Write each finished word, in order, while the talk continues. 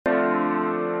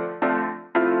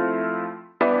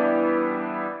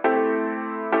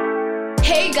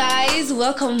Hey guys,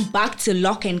 welcome back to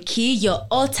Lock and Key, your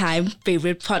all-time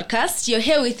favorite podcast. You're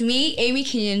here with me, Amy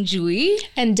Kinyanjui.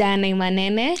 And Dana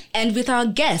Manene. And with our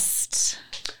guest.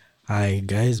 Hi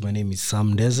guys, my name is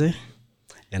Sam Deze.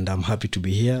 And I'm happy to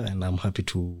be here and I'm happy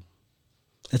to...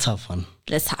 Let's have fun.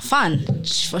 Let's have fun,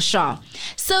 for sure.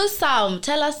 So Sam,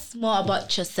 tell us more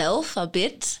about yourself a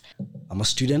bit. I'm a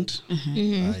student.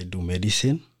 Mm-hmm. I do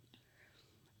medicine.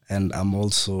 And I'm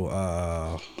also,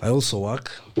 I also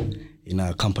work in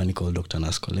a company called Dr.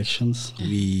 Nurse Collections.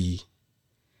 We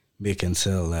make and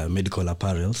sell medical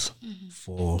apparels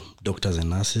for doctors and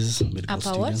nurses, medical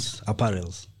students.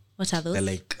 Apparels. What are those? They're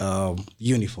like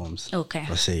uniforms,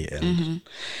 per se. And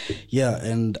yeah,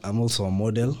 and I'm also a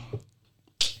model.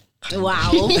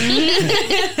 Wow.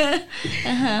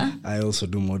 I also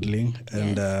do modeling,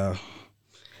 and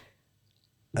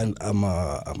I'm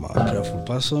a prayerful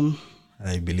person.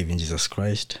 I believe in Jesus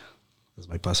Christ as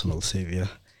my personal savior.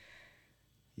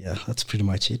 Yeah, that's pretty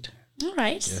much it. All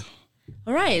right. Yeah.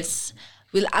 All right.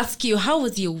 We'll ask you, how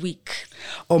was your week?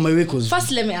 Oh, my week was...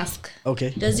 First, let me ask.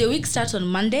 Okay. Does your week start on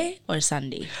Monday or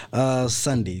Sunday?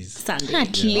 Sundays. Sunday.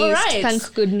 At least. All right.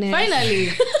 Thank goodness. Finally.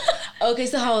 Okay,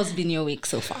 so how has been your week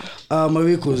so far? My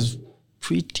week was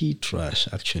pretty trash,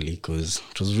 actually, because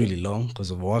it was really long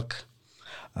because of work.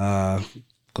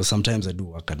 Because sometimes I do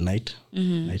work at night,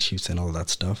 night shifts and all that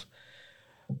stuff.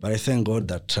 But I thank God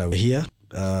that we're here.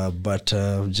 But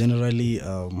generally,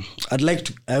 I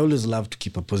always love to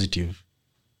keep a positive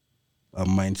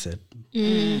mindset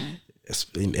in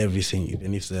everything.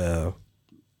 Even if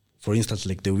for instance,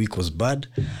 like the week was bad,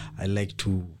 I like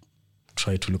to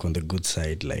try to look on the good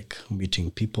side, like meeting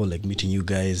people, like meeting you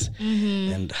guys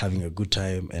and having a good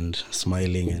time and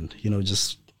smiling and,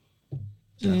 just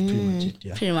pretty much it.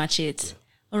 Yeah. Pretty much it. Yeah.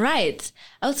 All right.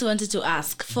 I also wanted to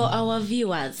ask, for our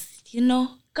viewers,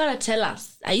 gotta tell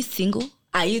us, are you single?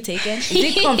 Are you taken? Is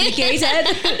it complicated?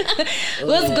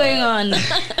 What's going on?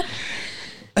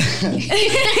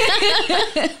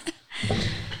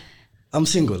 I'm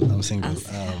single.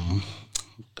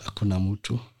 Hakuna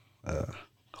mutu.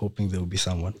 Hoping there will be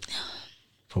someone.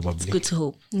 Probably. It's good to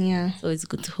hope. Yeah. So it's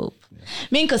good to hope.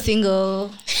 Me niko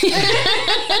single.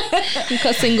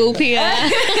 Niko single pia.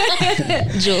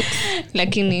 Jokes.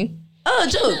 Lakini. Oh,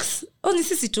 jokes. Oh, ni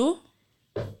sisi tu.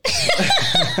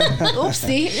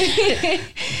 Oopsie.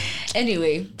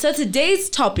 Anyway, so today's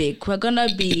topic, we're going to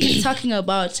be talking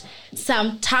about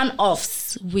some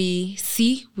turn-offs we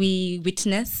see, we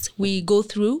witness, we go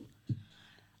through,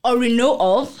 or we know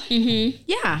of. Mm-hmm.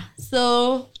 Yeah.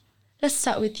 So let's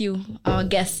start with you, our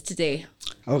guest today.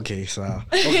 Okay.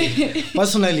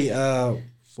 Personally,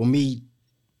 for me,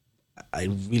 I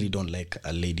really don't like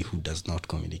a lady who does not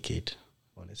communicate,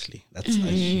 honestly. That's a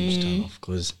huge turn-off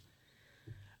because...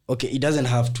 Okay, it doesn't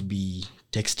have to be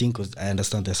texting because I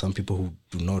understand there's some people who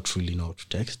do not really know how to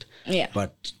text. Yeah.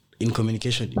 But in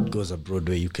communication, it goes a broad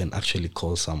way. You can actually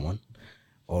call someone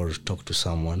or talk to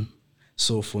someone.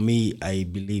 So for me, I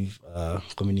believe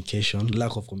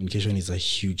lack of communication is a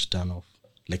huge turn-off.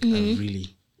 Like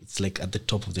it's like at the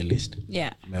top of the list.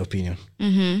 Yeah. In my opinion.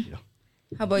 Mm-hmm. Yeah.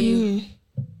 How about you?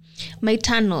 My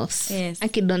turn-offs. Yes. I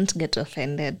don't get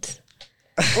offended.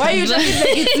 Why are you talking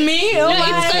like it's me? Oh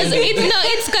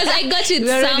it's because I got it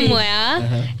somewhere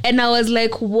and I was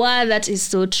like, wow, that is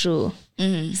so true.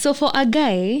 So for a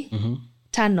guy,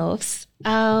 turn-offs,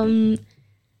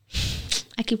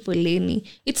 akipoleni,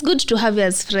 it's good to have you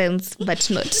as friends, but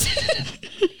not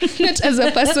as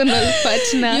a personal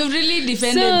partner. You really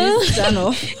defended this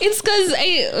turn-off. It's because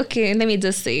let me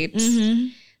just say it.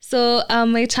 So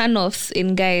my turn-offs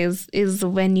in guys is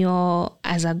when you're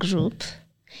as a group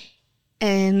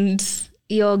and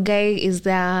your guy is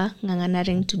there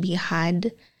nganganaring to be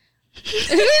heard.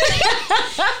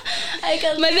 I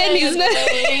can but then he's not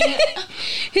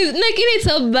he's like it's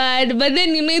so bad, but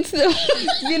then it's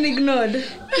being ignored.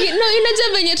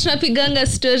 Unajua venye tunapiganga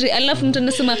story alafu mtu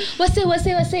anasema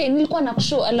wase nilikuwa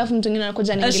nakushow alafu mtu mwingine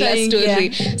anakuja anaongelea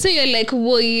story. So you're like,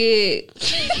 whoa, yeah.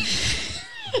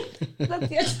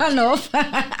 That's your turn off.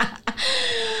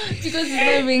 Because it's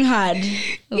not being hard.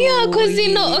 Yeah, because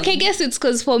I guess it's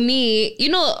because for me,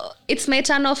 it's my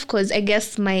turn off because I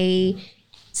guess my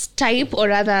type or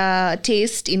rather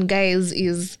taste in guys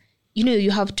is,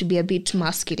 you have to be a bit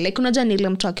masculine. Like unajua nile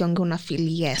mtu akiongea una feel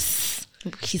yes.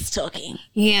 He's talking.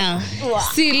 Yeah. Wow.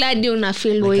 Si ladi una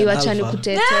feel wewe acha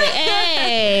nikutete.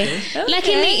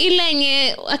 Lakini ile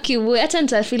nye akiwe hata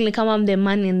nita feel ni kama I'm the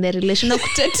man in the relation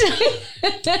kutete.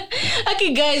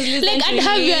 Okay guys, listen. Like I'd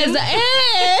have you as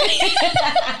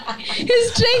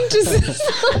he's trying to say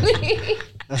me.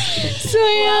 So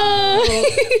yeah.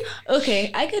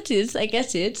 Okay, I get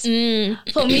it.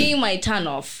 For me, my turn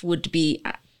off would be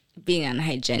being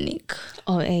unhygienic.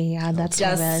 Oh, yeah, that's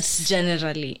Just obvious.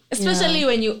 generally. Especially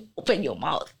when you open your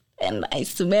mouth and I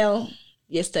smell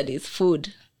yesterday's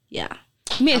food. Yeah.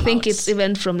 Me, I think it's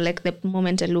even from like the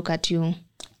moment I look at you.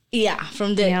 Yeah,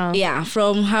 from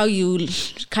from how you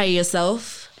carry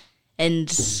yourself, and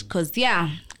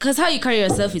because how you carry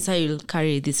yourself is how you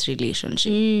carry this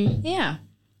relationship. Yeah,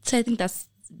 so I think that's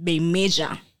the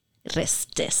major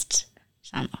rest test.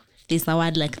 If there's a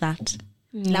word like that.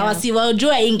 Now I see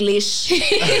wajua English.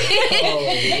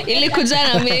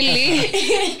 Ilikuja na meli.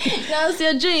 Now I see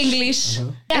wajua English.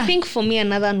 I think for me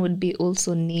another one would be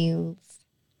also nails.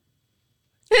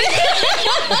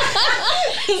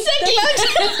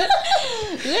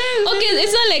 Okay,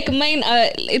 it's not like mine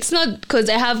it's not because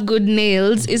I have good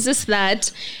nails. It's just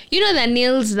that the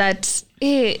nails that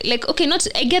like, okay, not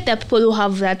I get that people who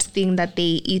have that thing that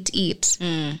they eat.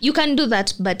 You can do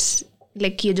that, but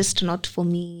like you're just not for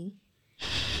me.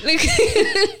 Like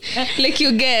like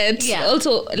you get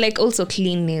also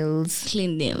clean nails.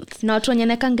 Na watu wenye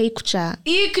nakanga ikucha.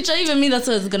 Ikucha even me, that's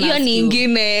what I was gonna ask you.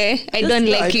 Nyingine I don't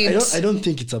like it. I don't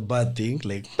think it's a bad thing.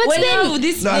 Like, but when then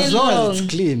this as long as it's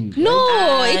clean.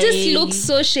 No, it just looks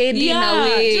so shady in a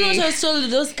way. Do you know what I was told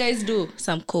those guys do?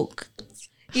 Some coke.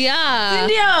 Yeah.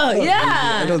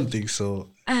 I don't think so.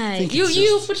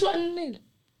 You put one nail.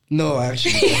 No,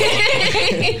 actually.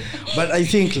 But I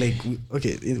think like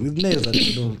with nails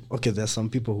there's some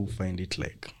people who find it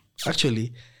like,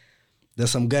 actually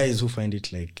there's some guys who find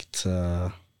it like it's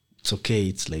okay,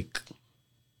 it's like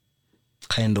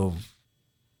kind of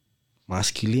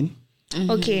masculine.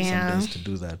 Okay, some guys to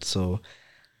do that. So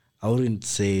I wouldn't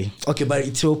say but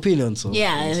it's your opinion, so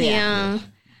yeah.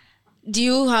 Do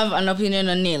you have an opinion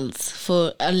on nails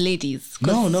for ladies?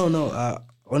 No.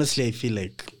 Honestly, I feel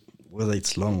like whether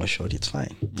it's long or short, it's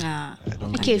fine. I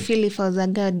feel if I was a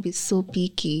guy, I'd be so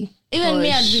picky. Even me,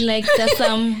 I'd be like, there's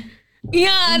some...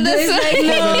 that's like,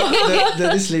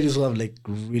 no. These ladies who have like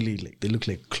really like, they look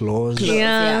like claws.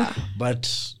 Yeah. But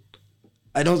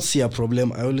I don't see a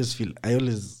problem. I always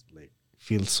like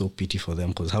feel so pity for them,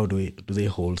 because how do they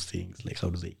hold things? Like, how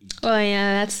do they eat? Oh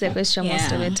yeah, that's the question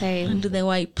most of the time. And do they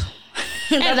wipe?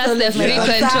 That's the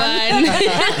frequent one.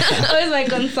 Always my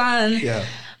concern. Yeah.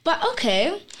 But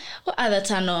okay, what other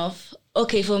turn off?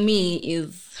 Okay, for me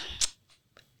is,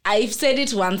 I've said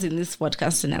it once in this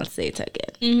podcast and I'll say it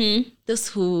again. Mm-hmm. Those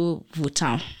who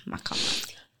vuta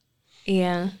makamasi.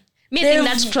 Yeah. Me,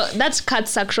 I think that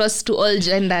cuts across to all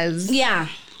genders. Yeah.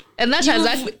 And that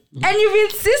and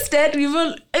you've insisted, we've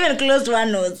even closed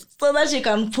one nose so that you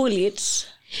can pull it.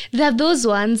 There are those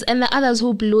ones and the others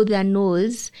who blow their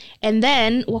nose and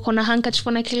then wako na handkerchief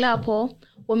na kila hapo,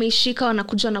 wameshika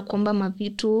wanakuja na kuomba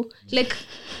mavitu, like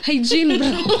hygiene,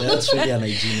 bro. That's really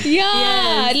unhygienic.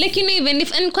 Yeah, like even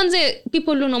if, and kwanza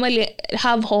people who normally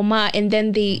have homa and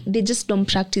then they just don't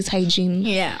practice hygiene.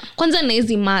 Yeah. Kwanza na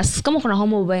hizi mask, kama kuna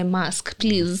homa uvae mask,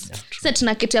 please. Sasa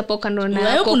tunaketi hapo kando na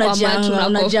yako kwa matu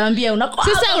unajambia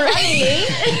sasa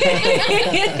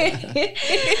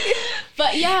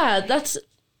but yeah, that's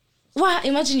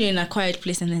imagine you're in a quiet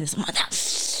place and then there's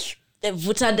the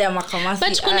vuta de makamasi.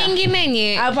 But kuna ingine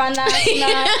nye hapana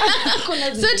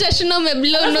kuna so tashino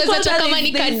meblow nose hata kama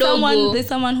ni kadogo. There's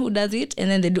someone who does it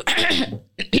and then they do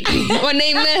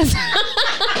wanaimeza.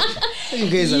 You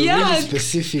guys are really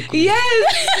specific. Yes.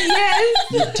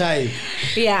 The type.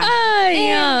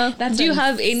 Yeah. Do you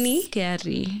have any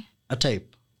scary a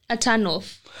type? A turn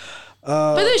off.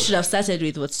 But we should have started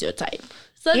with what's your type.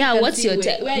 So what's your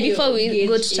type before we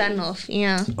go to turn off?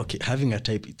 Yeah. Okay, having a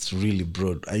type, it's really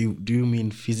broad. Do you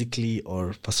mean physically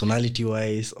or personality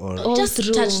wise or just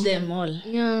touch them all?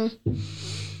 Yeah.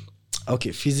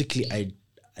 Okay, physically I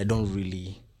don't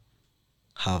really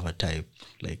have a type,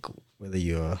 like whether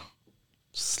you're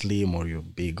slim or you're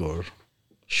big or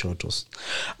short, or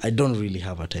I don't really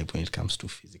have a type when it comes to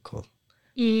physical.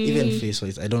 Even face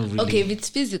wise, I don't really. Okay, if it's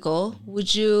physical,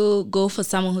 would you go for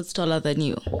someone who's taller than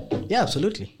you? Yeah,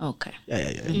 absolutely. Okay. Yeah.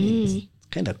 It's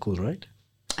kind of cool, right?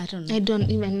 I don't know. I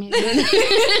don't even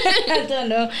I don't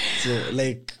know. So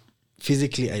like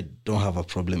physically I don't have a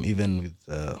problem, even with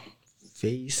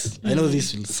face. I know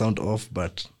this will sound off,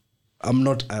 but I'm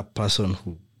not a person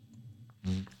who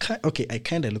I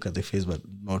kind of look at the face but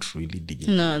not really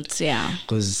digging. Yeah.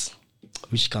 Because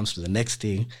which comes to the next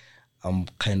thing, I'm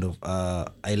kind of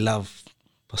I love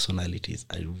personalities.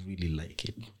 I really like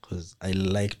it because I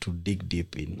like to dig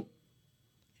deep in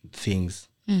things,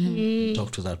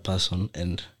 talk to that person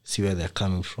and see where they're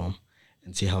coming from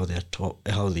and see how they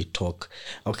talk.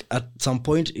 Okay, at some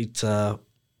point it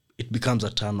becomes a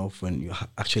turn off when you're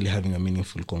actually having a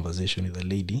meaningful conversation with a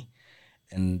lady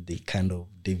and they kind of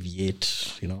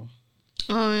deviate,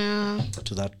 Oh yeah.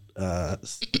 to that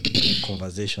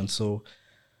conversation. So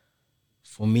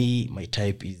for me, my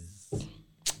type is,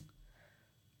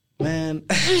 man,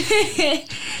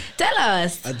 Tell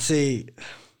us. I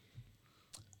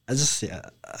just say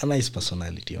a nice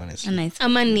personality, honestly. Nice.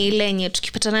 Ama ni ile yenye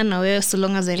tukipatana na wewe, so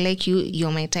long as I like you,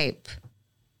 you're my type.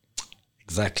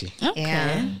 Exactly. Okay.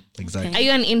 Yeah. Exactly. Are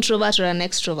you an introvert or an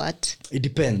extrovert? It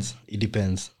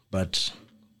depends. But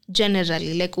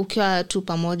Generally, like ukiwa tu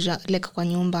pamoja, like kwa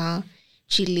nyumba,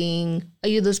 chilling, are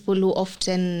you those people who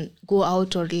often go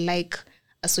out or like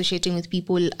associating with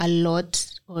people a lot?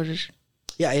 Or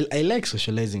yeah, I like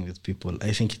socializing with people.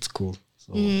 I think it's cool.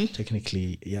 So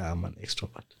technically, yeah, I'm an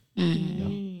extrovert.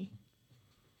 Yeah.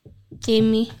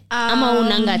 Amy, ama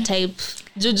unanga type?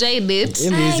 Jujai date?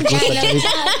 Amy is closer type.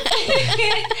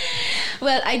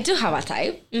 Well, I do have a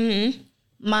type.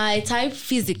 My type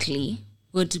physically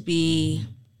would be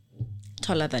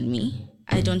taller than me.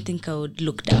 I don't think I would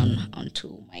look down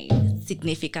onto my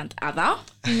significant other.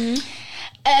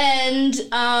 And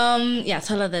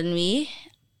taller than me.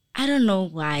 I don't know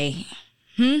why.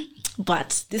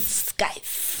 But these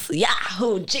guys,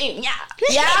 Jim,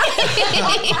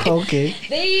 Okay.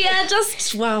 they are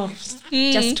just wow.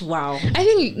 Just wow. I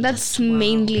think that's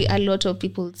mainly a lot of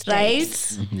people's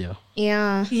types. Right? Yeah.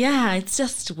 Yeah. Yeah, it's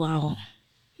just wow.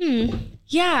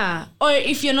 Yeah. Or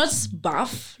if you're not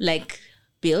buff, like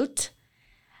built,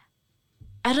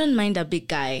 I don't mind a big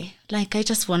guy. Like, I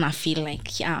just want to feel like,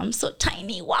 I'm so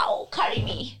tiny. Wow, carry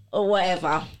me. Or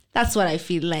whatever. That's what I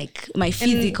feel like my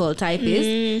physical type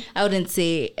is. I wouldn't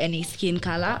say any skin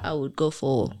color. I would go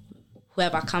for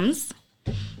whoever comes.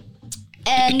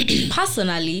 And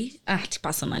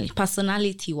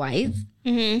personality-wise,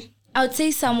 I would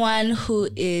say someone who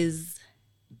is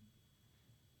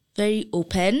very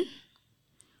open,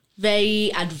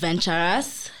 very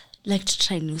adventurous, like to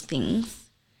try new things,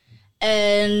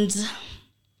 and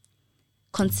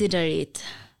considerate.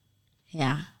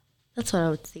 Yeah, that's what I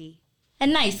would say.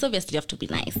 And nice, obviously you have to be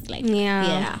nice. Like,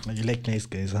 Yeah. You like nice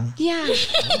guys, huh? Yeah.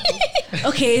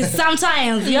 Okay,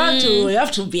 sometimes you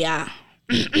have to be a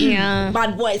Yeah.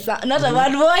 bad boy, not a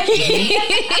bad boy.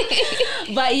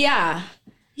 But yeah,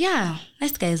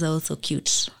 nice guys are also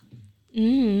cute.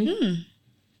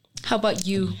 How about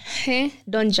you? Hey,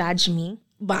 don't judge me.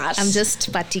 But I'm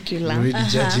just particular. I'm really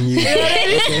judging you.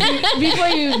 before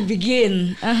you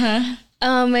begin,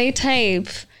 My type.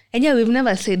 And yeah, we've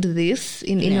never said this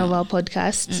in any of our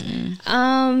podcasts.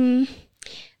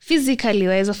 Physically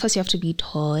wise, of course, you have to be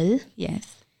tall. yes,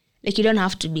 Like, you don't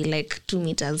have to be like 2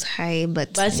 meters high,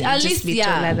 but but you at just least be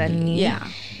taller than me. Yeah,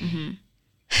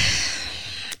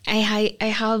 I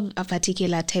have a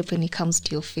particular type when it comes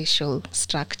to your facial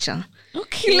structure.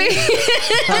 okay.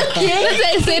 That's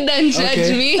why I said don't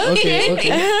judge me. Okay.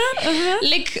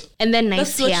 Like, and then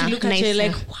nice That's what hair. you look at. nice You're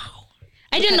like, hair. wow.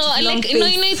 I don't know, at long like, you know,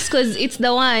 face. it's because it's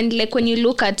the one, like, when you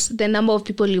look at the number of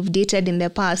people you've dated in the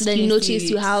past, Then you you notice see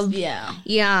you it. have,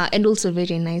 Yeah. and also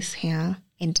very nice hair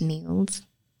and nails.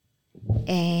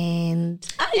 And,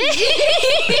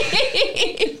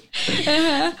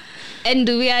 and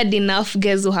weird enough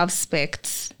guys who have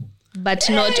specs, but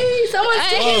not, Hey, someone's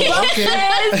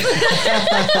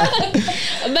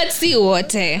but si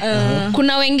wote.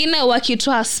 Kuna wengine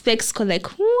wakitoa specs ko like,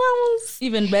 wow.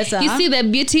 even better. You see the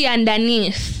beauty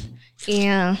underneath.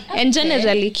 Yeah. And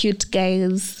generally cute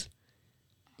guys.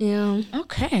 Yeah.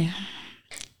 Okay.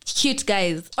 Cute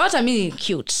guys. What I mean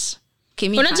cute. Okay,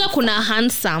 me Unajua kuna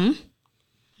handsome,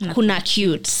 kuna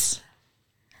cute.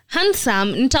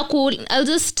 Handsome, I'll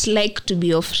just like to be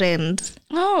your friend.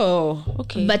 Oh,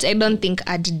 okay. But I don't think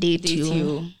I'd date you.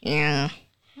 you. Yeah.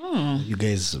 You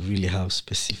guys really have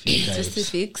specific types.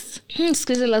 Specifics.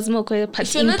 Siku hizi lazima ukwe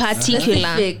You're in not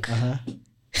particular. specific.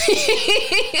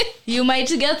 You might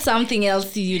get something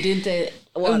else you didn't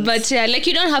want. But yeah, like,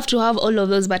 you don't have to have all of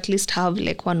those, but at least have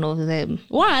like one of them.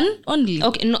 One only.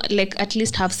 Okay, no, like, at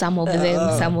least have some of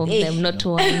them, not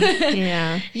one.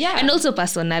 Yeah. Yeah. And also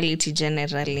personality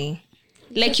generally.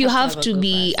 Like, you have to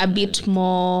be a bit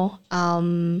more,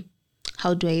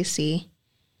 how do I say?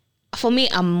 For me,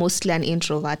 I'm mostly an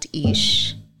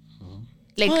introvert-ish.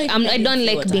 Like, I don't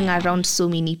like being around so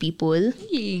many people.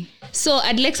 Yeah. So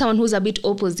I'd like someone who's a bit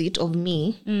opposite of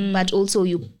me, but also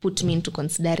you put me into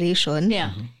consideration.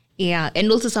 Yeah. Yeah.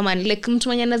 And also someone like mtu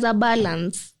mwenye anaweza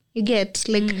balance. You get,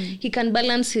 like, he can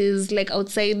balance his, like,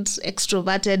 outside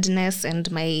extrovertedness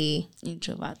and my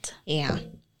Introvert. yeah.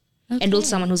 And also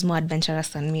someone who's more adventurous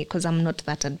than me, because I'm not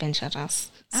that adventurous.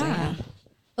 So yeah.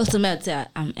 Also, I would say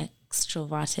I'm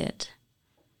extroverted.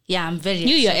 Yeah, I'm very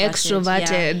You're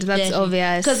extroverted. That's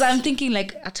obvious. Because I'm thinking,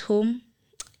 like, at home,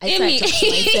 I Amy. talk to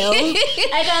myself.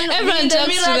 I can Everyone be in the talks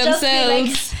mirror, to just be like,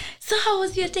 themselves. so how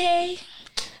was your day?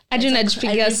 Do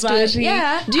you story?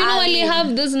 Yeah. Do you normally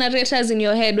have those narrators in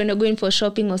your head when you're going for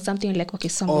shopping or something? You're like, okay,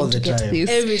 so I'm All going the to get time. this.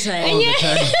 Every time. All the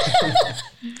time.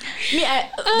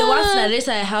 The worst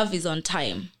narrator I have is on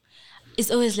time. It's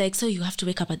always like, so you have to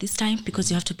wake up at this time because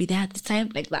you have to be there at this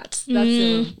time, like that. That's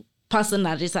the person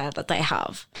narrator that I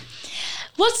have.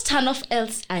 What turn off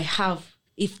else I have,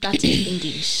 if that is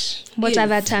English? What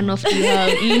other turn off do you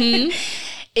have?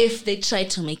 If they try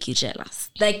to make you jealous,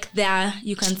 like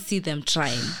you can see them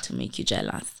trying to make you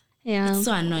jealous. Yeah. It's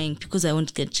so annoying because I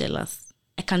won't get jealous.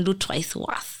 I can do twice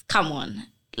worse. Come on,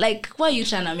 like, why are you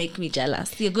trying to make me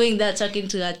jealous? You're going there talking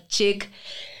to a chick.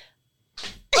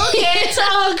 Okay,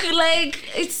 talk. Like,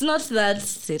 it's not that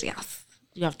serious.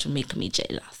 You have to make me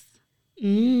jealous.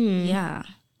 Yeah.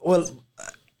 Well,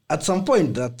 at some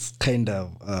point, that's kind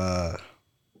of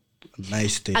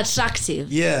nice thing.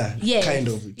 Attractive. Yeah, Yes, kind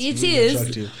of. It really is.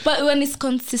 attractive. But when it's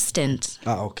consistent,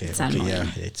 Okay. It's Okay, annoying. yeah.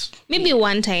 It's Maybe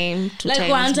one time, two like times.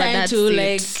 one but time that's to it.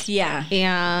 like, yeah.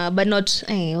 Yeah, but not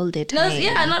all the No, time.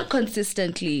 yeah, not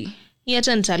consistently. Yet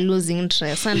until losing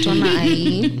interest.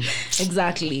 Antona,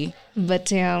 Exactly.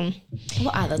 But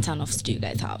What other turn-offs do you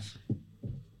guys have?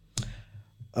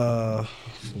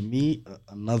 for me,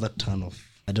 another turn off.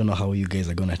 I don't know how you guys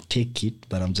are gonna take it,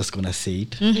 but I'm just gonna say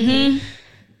it.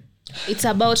 it's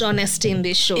about honesty in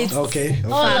this show. Okay.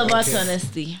 All about okay.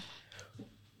 honesty.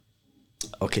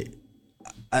 Okay.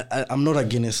 I'm not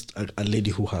against a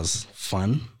lady who has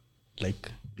fun, like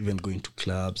even going to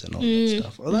clubs and all that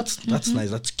stuff. Oh, that's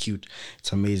nice. That's cute.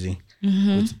 It's amazing.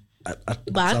 At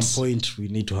some point, we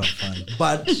need to have fun.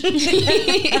 But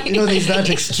there's that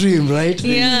extreme, right?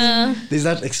 There's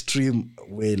that extreme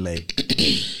way, like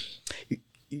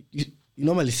you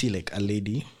normally see like a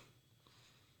lady,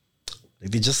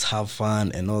 like they just have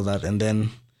fun and all that, and then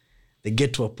they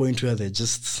get to a point where they're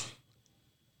just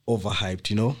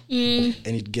overhyped, and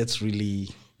it gets really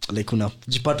like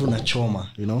jipata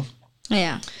unachoma,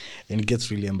 Yeah. and it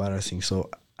gets really embarrassing. So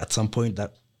at some point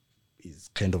that is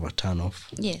kind of a turn off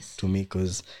Yes. to me,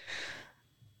 because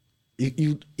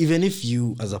you even if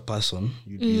you as a person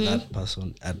you'd be that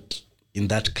person in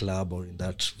that club or in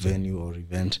that venue or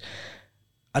event,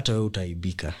 hata wewe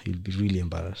utaibika, you'll be really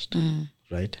embarrassed,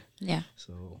 right? Yeah.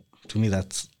 So to me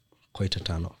that's quite a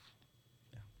turn off.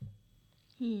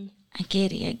 I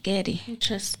get it.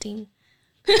 Interesting.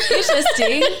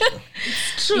 Interesting.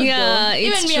 It's true. Yeah, though.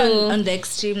 it's Even me true. on the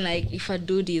extreme, like if a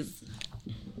dude is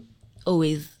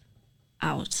always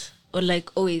out or like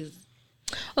always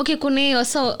Okay, Kuneo,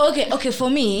 so okay for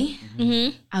me,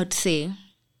 I would say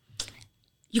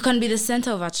you can be the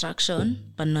center of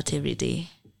attraction, but not every day.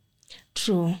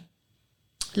 true.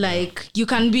 Like you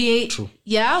can be True.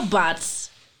 yeah, but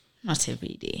not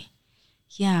every day.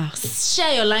 Yeah.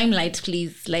 Share your limelight,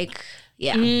 please. Like,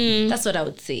 yeah. That's what I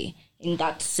would say in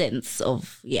that sense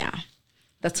of, yeah.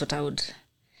 That's what I would.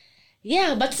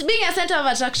 Yeah, but being a center of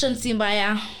attraction,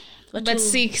 Simbaya. But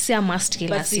si must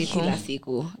kila But si kila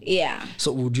siku. siku. Yeah.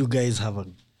 So would you guys have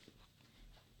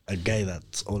a guy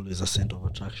that's always a center of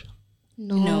attraction?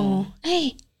 No.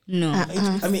 Hey, No.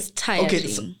 I mean, It's tiring. okay,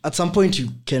 so at some point you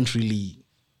can't really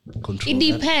control it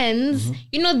that. depends.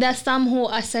 There's some who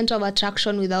are center of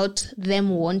attraction without them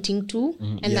wanting to,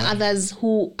 and the others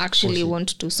who actually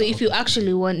want to. So if you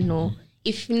actually want, no.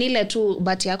 If nile tu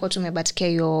bati yako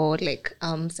tumebatikia your like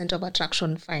center of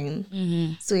attraction,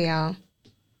 fine. So yeah.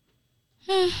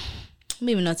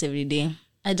 Maybe not every day.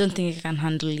 I don't think I can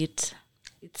handle it.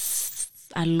 It's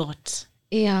a lot.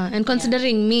 Yeah, and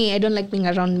considering me, I don't like being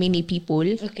around many people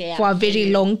for a very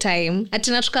long time.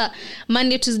 Atinatuka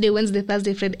Monday, Tuesday, Wednesday,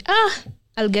 Thursday, Friday.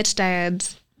 I'll get tired.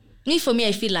 For me,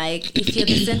 I feel like if you're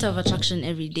the center of attraction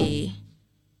every day,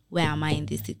 where am I in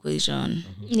this equation?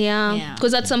 Yeah,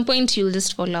 because at some point you'll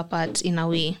just fall apart in a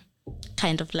way.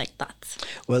 Kind of like that.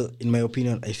 Well, in my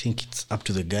opinion, I think it's up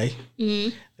to the guy.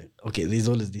 Okay, there's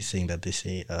always this saying that they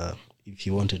say, if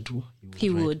he wanted to, He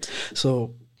right? would.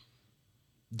 So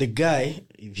the guy,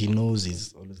 if he knows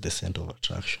he's always the center of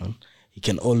attraction, he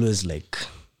can always like,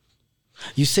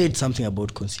 you said something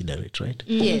about considerate, right?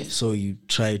 Yes. So you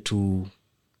try to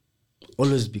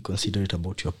always be considerate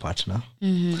about your partner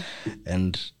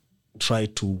and try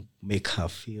to make her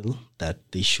feel that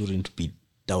they shouldn't be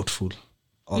doubtful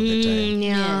all the time.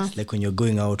 Yeah. Yes. Like when you're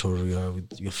going out or you're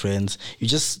with your friends, you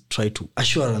just try to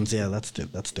assurance. Yeah, that's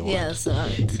the word. Yeah, so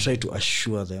You try to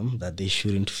assure them that they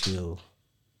shouldn't feel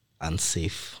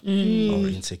unsafe or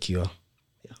insecure.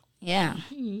 yeah.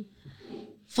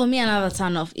 For me, another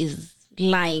turn off is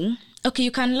lying. Okay,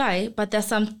 you can lie, but there's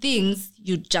some things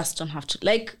you just don't have to.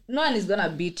 Like, no one is gonna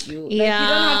beat you. Like, you don't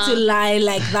have to lie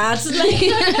like that.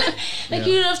 Like,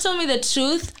 you have told me the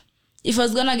truth. If I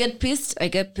was gonna get pissed, I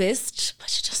get pissed, but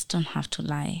you just don't have to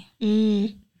lie.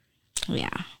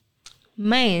 Yeah.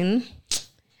 Mine,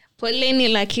 poleni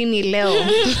lakini leo.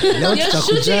 Leo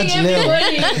tutakujudge leo.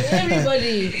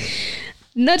 Everybody.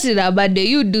 Not in a bad day,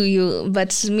 you do you.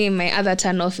 But me, my other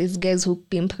turn off is guys who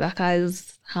pimp their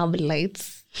cars, have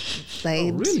lights,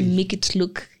 like really? make it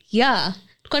look. Yeah.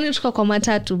 Kwani tuko kwa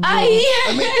matatu bro.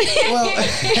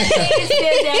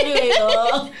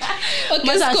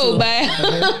 Okay, siko baya.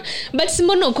 But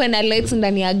simono kwenda lights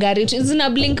ndani ya gari. Zina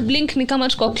blink ni kama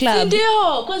tuko club.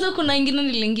 Ndio, kwanza kuna ingine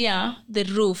nilingia the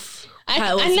roof.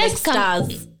 Unless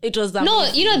stars. It was that. No,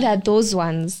 you know there are those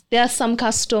ones. There are some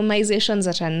customizations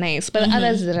that are nice, but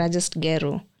others that are just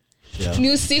ghetto. Yeah. Ni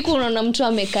usiku unaona mtu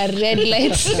ameka red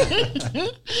lights.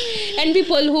 And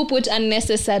people who put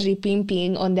unnecessary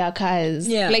pimping on their cars.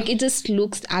 Yeah. Like it just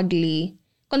looks ugly.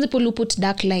 Kwanza people who put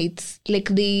dark lights.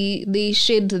 Like they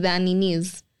shade the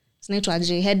ninis.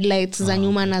 Zinaitwaje headlights za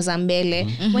nyuma na za mbele.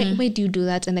 Why do you do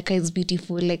that? And the car is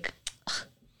beautiful. Like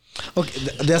Okay,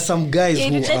 there are some guys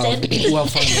who are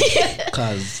fun with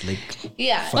cars, like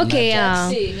Yeah. okay, yeah.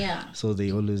 Yeah. so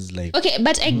they always like. Okay,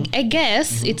 but I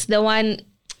guess it's the one.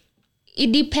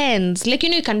 It depends. Like,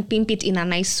 you can pimp it in a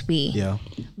nice way. Yeah.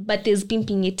 But there's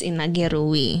pimping it in a ghetto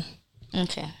way.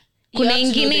 Okay. Kuna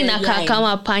ingine inakaa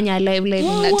kama panya live.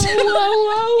 Anajali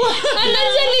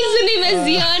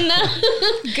nimeziona.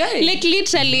 Like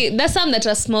literally, there's some that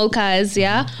are small cars,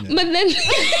 yeah. But then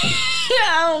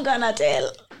I'm gonna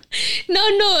tell. No,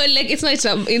 like it's not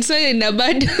in a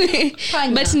bad way.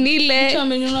 Panya. But nile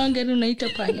unaita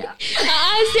panya.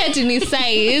 Si ati ni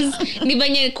size. Ni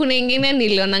venye kuna ingine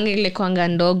nilionanga ile kwanga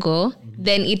ndogo.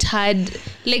 Then it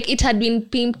had been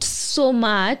pimped so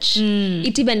much.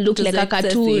 It even looked like a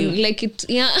cartoon. Like it,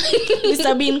 yeah.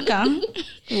 Mr. Bean come.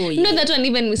 No, that one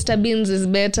even Mr. Beans is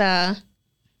better.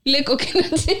 Like,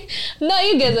 okay, no,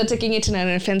 you guys are taking it in an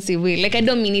offensive way. Like, I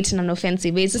don't mean it in an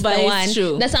offensive way. It's just but the it's one.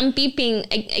 True. There's some peeping.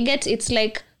 I get it's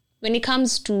like when it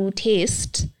comes to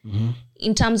taste,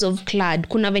 in terms of clad,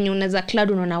 kuna venye unaweza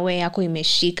clad unaona wewe yako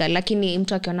imeshika, lakini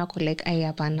mtu akiona ko like ai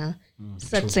hapana.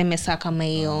 Sasa tuseme saa kama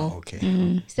hiyo. Okay.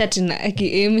 Sasa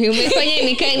umefanya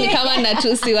ni kama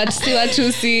natusi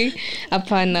watusi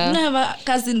hapana. I have a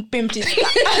cousin pimped it.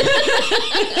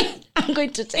 I'm going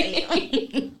to tell you.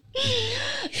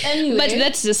 Anyway, but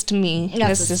that's just me.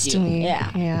 That's just me.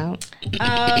 Yeah.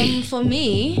 For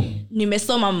me,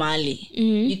 nimesoma mali.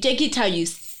 You take it how I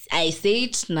say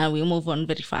it. Now we move on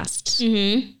very fast.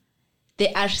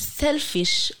 They are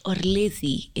selfish or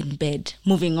lazy in bed.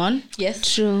 Moving on.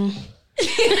 Yes. True.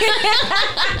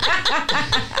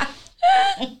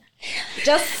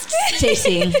 Just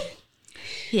stating.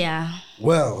 Yeah.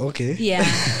 Well, okay. Yeah.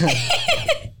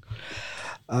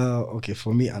 Okay,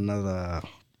 for me, another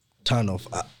turn off.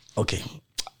 Okay,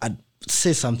 I'd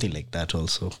say something like that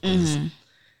also. 'Cause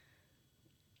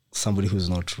somebody who's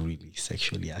not really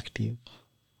sexually active.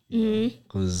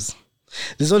 Because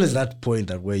there's always that point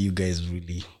that where you guys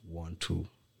really want to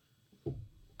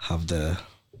have the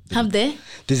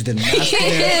this is the nastiness.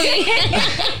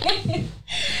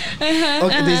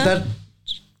 Okay, there's that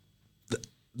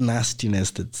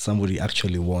nastiness that somebody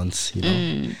actually wants,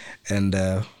 and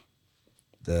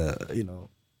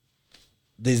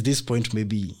there's this point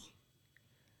maybe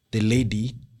the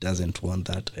lady doesn't want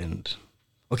that, and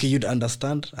okay, you'd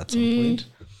understand at some point,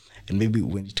 and maybe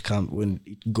when it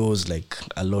goes like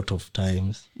a lot of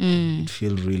times, you'd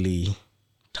feel really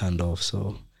turned off.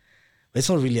 So it's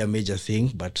not really a major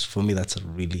thing, but for me that's a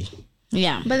really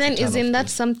But then isn't that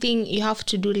something you have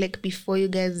to do like before you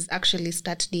guys actually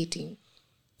start dating?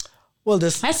 well.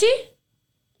 There's I see.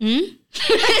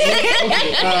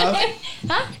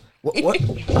 what?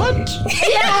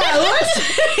 Yeah.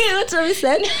 What have we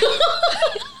said?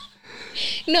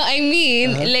 No, I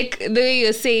mean, like the way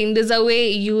you're saying, there's a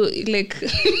way you like.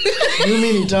 You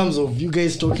mean in terms of you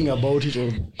guys talking about it,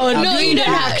 or No, you don't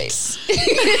have.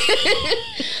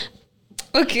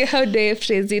 Okay, how do I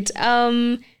phrase it?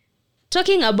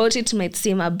 Talking about it might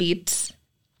seem a bit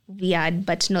weird,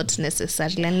 but not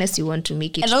necessarily, unless you want to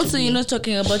make it. And also,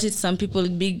 talking about it, some people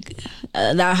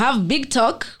that have big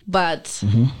talk, but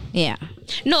yeah.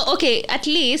 No, okay, at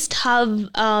least have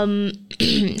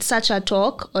such a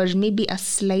talk, or maybe a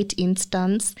slight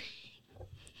instance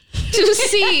to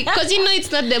see, because it's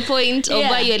not the point of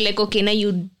where you're like, okay, now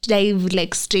you dive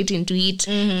like straight into it.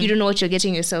 You don't know what you're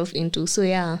getting yourself into. So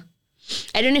yeah,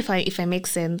 I don't know if I make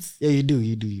sense. Yeah, you do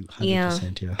 100%.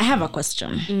 Yeah. I have a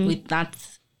question with that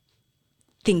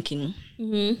thinking.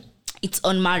 It's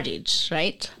on marriage,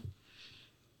 right?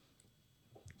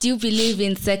 Do you believe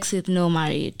in sex with no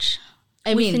marriage?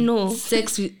 I With mean, no.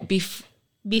 sex with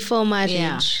Before marriage.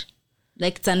 Yeah.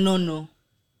 Like it's a no.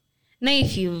 Now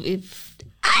if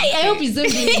I hope he's doing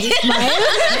this smile.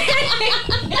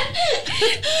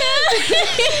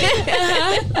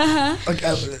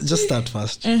 Okay, just start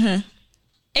first. I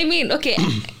mean, okay,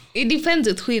 it depends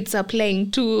with who it's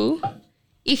applying to.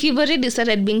 If you've already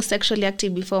started being sexually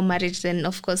active before marriage, then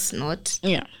of course not.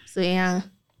 Yeah. So yeah.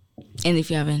 And if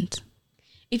you haven't?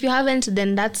 If you haven't,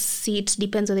 then that's it.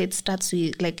 Depends whether it starts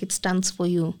with like it stands for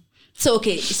you. So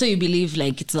okay, so you believe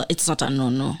like it's not a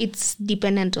no. It's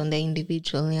dependent on the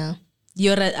individual, yeah.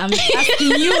 I'm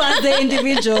asking you as the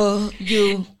individual.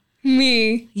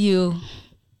 Me. You.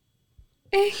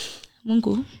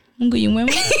 Mungu you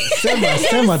mwema.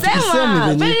 Sema,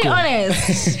 tukisema Very venye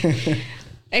honest.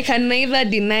 I can neither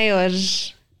deny or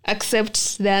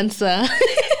accept the answer.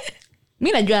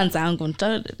 Mi najua answer yangu.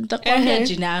 Nitakwambia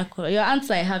jina yako. Your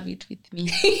answer, I have it with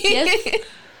me. Yes?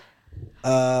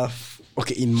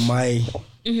 Okay, in my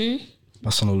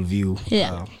personal view,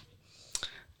 Yeah.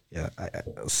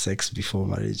 Sex before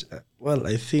marriage. Well,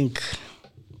 I think,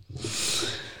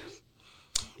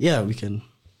 we can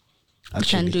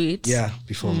actually do it. Yeah,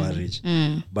 before marriage.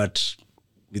 But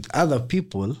with other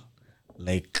people,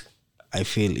 like, I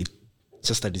feel it's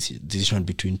just a decision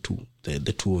between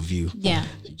the two of you. Yeah.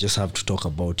 You just have to talk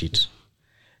about it.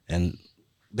 And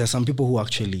there are some people who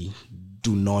actually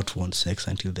do not want sex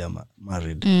until they're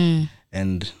married.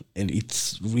 And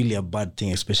it's really a bad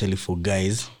thing, especially for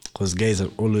guys, because guys are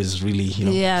always really,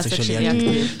 sexually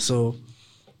active. So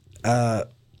I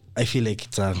feel like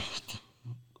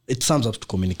it sums up to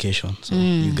communication. So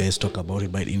you guys talk about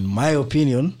it. But in my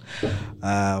opinion,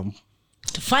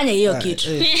 Tufanye hiyo kitu.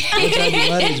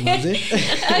 marriage, manze.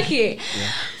 Okay.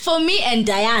 Yeah. For me and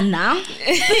Diana.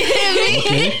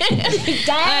 Okay.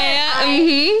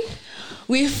 Diana.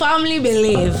 We firmly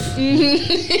believe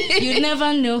you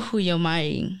never know who you're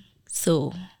marrying.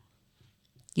 So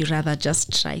you rather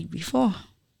just try before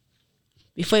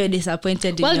you're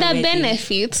disappointed. Well, there are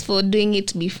benefits for doing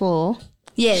it before.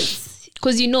 Yes.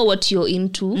 Because you know what you're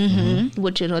into,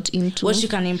 what you're not into. What you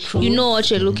can improve. You know what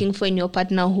you're looking for in your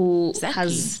partner who Exactly.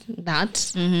 has that.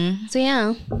 So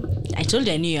yeah. I told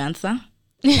you I knew your answer.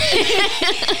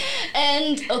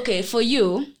 And okay, for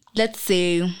you, let's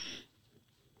say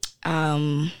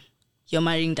you're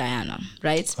marrying Diana,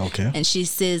 right? Okay. And she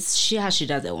says she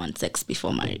doesn't want sex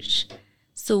before marriage.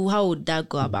 So how would that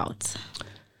go about?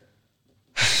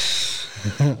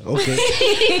 Okay.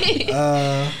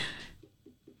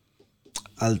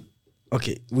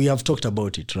 We have talked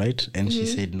about it, right? And she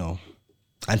said no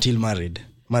until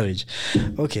marriage.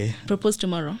 Okay. Propose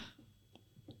tomorrow.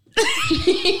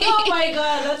 Oh my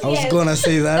God, that's I was gonna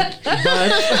say that,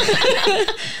 but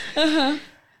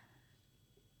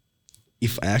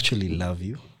if I actually love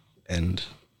you and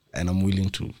I'm willing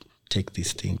to take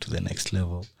this thing to the next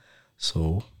level,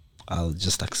 so I'll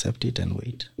just accept it and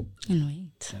wait. Yeah.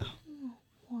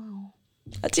 Wow.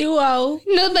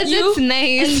 No, but that's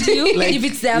nice. Like, if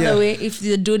it's the other way, if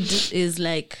the dude is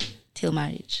like till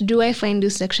marriage. Do I find you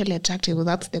sexually attractive? Well,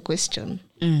 that's the question.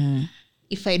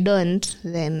 If I don't,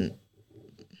 then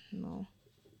no.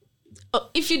 Oh,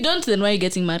 if you don't, then why are you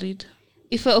getting married?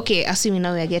 Assuming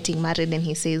now we are getting married and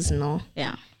he says no.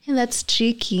 Yeah. And that's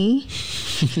tricky.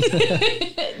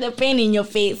 The pain in your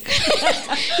face.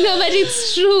 No, but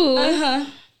it's true.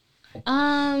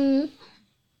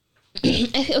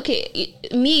 Okay,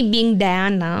 me being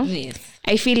Diana, Yes.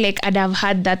 I feel like I'd have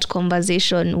had that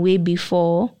conversation way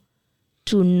before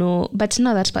to know, but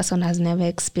now that person has never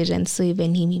experienced, so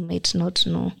even he might not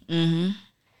know.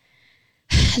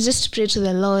 Just pray to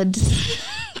the Lord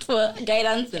For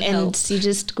guidance and help. and you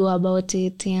just go about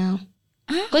it, yeah.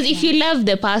 Because if you love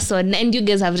the person and you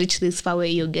guys have reached this far where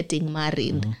you're getting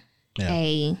married,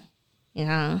 you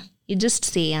just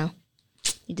say,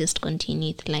 you just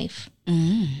continue with life.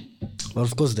 But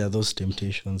of course, there are those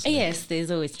temptations. Like, Yes,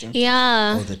 there's always temptation.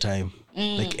 Yeah. all the time,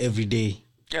 like every day.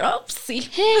 Oopsie.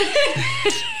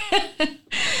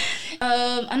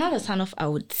 Another turn off I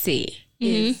would say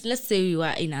is, let's say you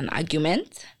are in an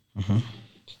argument,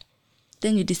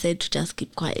 then you decide to just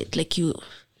keep quiet, like you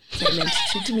silent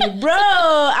to me, bro.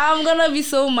 I'm gonna be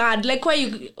so mad. Like why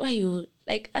you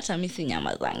like ata missing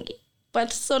Amazangi.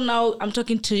 But so now I'm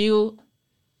talking to you,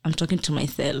 I'm talking to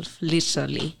myself,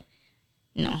 literally.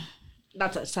 No.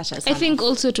 That's such a I think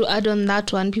also to add on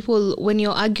that one, people, when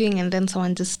you're arguing and then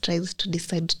someone just tries to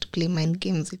decide to play mind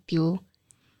games with you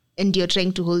and you're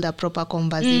trying to hold a proper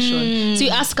conversation. So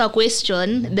you ask a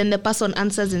question, then the person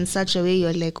answers in such a way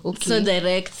you're like, okay. so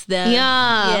direct there.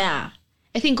 Yeah.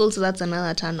 I think also that's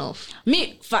another turn off.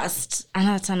 Me first,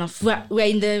 another turn off. We're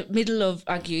in the middle of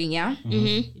arguing, yeah?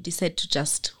 You decide to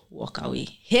just walk away.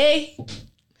 Hey,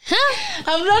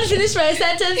 I'm not finished my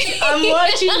sentence. I'm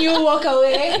watching you walk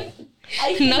away.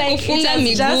 I feel like it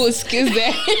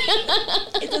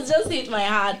has just hit my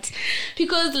heart.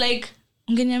 Because like,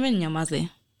 than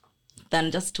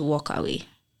just to walk away.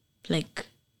 Like,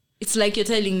 it's like you're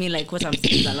telling me like what I'm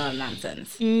saying is a lot of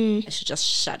nonsense. I should just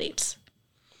shut it.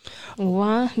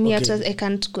 Wow, me I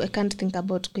can't think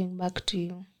about going back to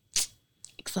you.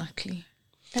 Exactly.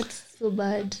 That's so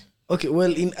bad. Okay,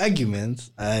 well, in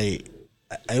arguments, I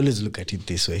always look at it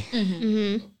this way.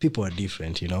 People are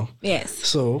different, you know? Yes.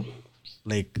 So,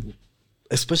 like,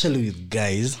 especially with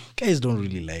guys don't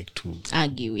really like to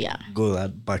argue, go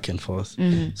that back and forth.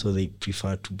 So they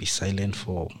prefer to be silent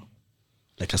for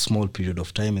like a small period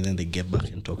of time, and then they get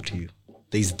back and talk to you.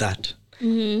 There's that.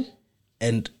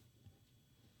 And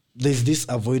there's this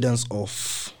avoidance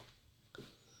of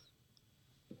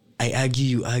I argue,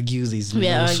 you argue, there's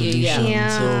no solution.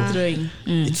 So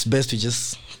it's best to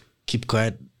just keep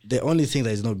quiet. The only thing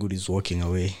that is not good is walking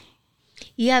away.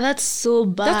 Yeah, that's so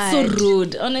bad. That's so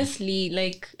rude. Honestly,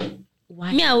 like,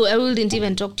 why? Me, I wouldn't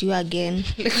even talk to you again.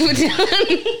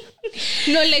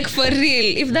 No, like for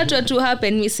real. If that were to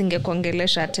happen, mi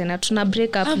singekuongelesha tena. Tuna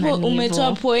break up na nivo.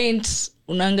 Umetoa point.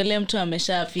 Unaangalia mtu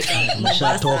ameshafika.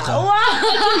 Ameshatoka.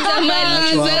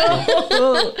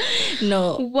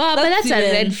 No. Wow, but that's a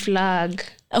red flag.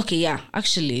 Okay, yeah.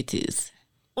 Actually, it is.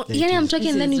 Yani I'm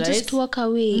talking and then you just walk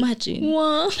away. Imagine.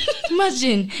 Wow.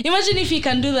 Imagine if you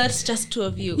can do that, just two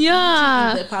of you.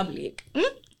 Yeah. In the public.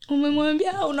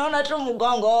 Umemwambia unaona tu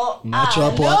mgongo. Macho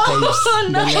hapo archives.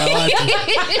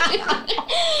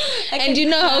 And you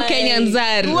know how Kenyans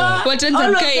are.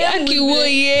 Watanza kai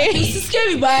akiwoye. Usisikie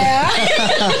vibaya.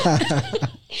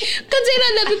 Because you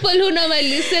know the people who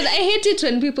normally said, I hate it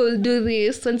when people do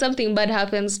this. When something bad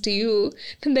happens to you,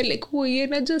 then they're like, oh, you're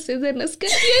not just saying that. You're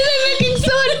making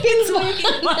so many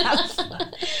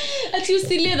At you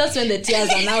silly, that's when the tears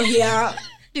are now here.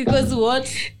 Because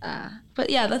what? But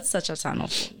yeah, that's such a turn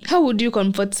off. How would you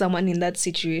comfort someone in that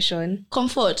situation?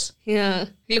 Comfort. Yeah.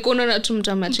 Like unaona tu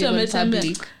mtu ameachwa in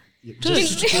public. You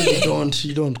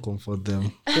don't comfort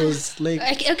them. Because like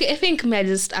I think I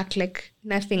just act like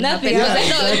nothing happened. Yeah,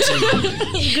 I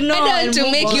don't want to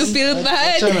make you feel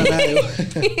bad.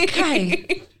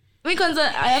 Because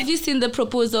have you seen the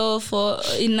proposal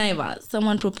in Naivas?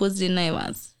 Someone proposed in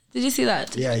Naivas. Did you see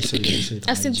that? Yeah, I saw it.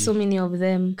 I've seen so many of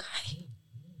them.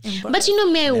 But you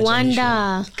know me, I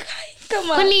wonder.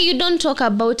 Come on. Honey, you don't talk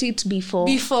about it before.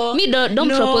 Me, don't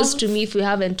propose to me if we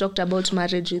haven't talked about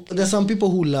marriage with you. There's some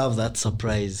people who love that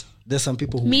surprise. There's some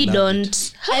people who me love don't.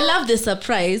 It. I love the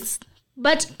surprise.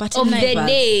 But of the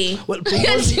day. Well,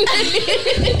 proposing.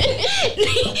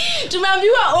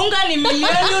 Tumeambiwa unga ni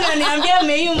milioni unaniambia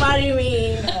may you marry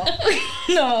me.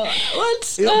 No.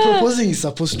 What? Proposing is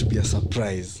supposed to be a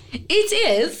surprise. It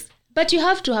is. But you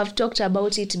have to have talked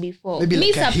about it before. Maybe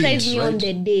me like surprise hint, me right? on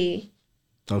the day.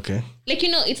 Okay. Like, you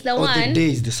know, it's the one. The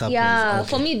day is the surprise. Yeah, okay.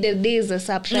 For me, the day is a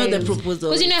surprise. Not the proposal.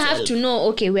 Because, you know, I have to know,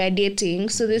 okay, we are dating.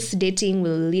 So this dating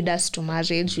will lead us to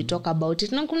marriage. We talk about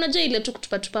it. Na kunajua ile tu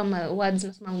kutupa words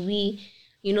nasema we,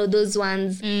 you know, those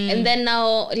ones. And then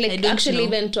now, like, actually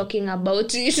even talking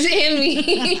about it.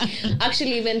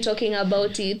 Actually even talking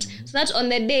about it. So that on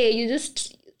the day, you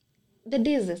just... The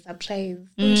day is a surprise.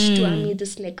 Don't do me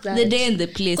just like that. The day and the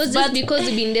place. But because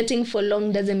we've been dating for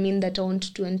long doesn't mean that I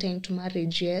want to enter into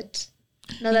marriage yet.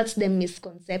 No, that's the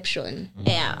misconception.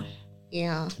 Yeah.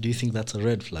 Yeah. Do you think that's a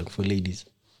red flag for ladies?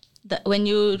 When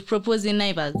you propose in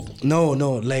Naivas? No,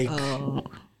 like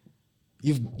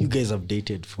you guys have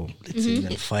dated for let's say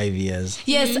even 5 years.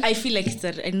 Yes, I feel like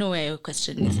I know where your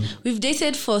question is. We've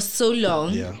dated for so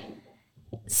long. Yeah.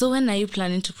 So when are you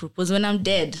planning to propose? When I'm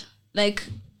dead? Like,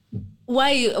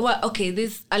 why? Okay,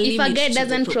 this a limit. If a guy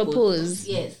doesn't propose,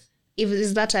 yes.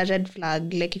 Is that a red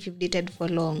flag? Like if you've dated for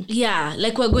long? Yeah,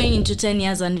 like we're going into 10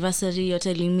 years anniversary. You're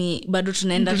telling me, bado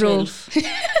tunaenda 12.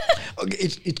 Okay,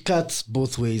 it cuts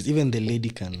both ways. Even the lady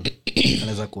can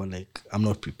like, I'm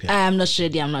not prepared. I'm not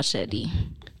ready.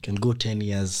 Can go 10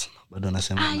 years, but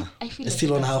anasema I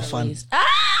still want to have fun.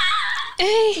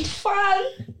 Hey, fun.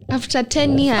 After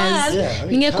 10 years,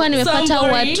 ningekuwa nimepata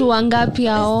watu wangapi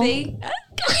hao?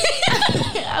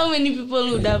 How many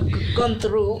people would have gone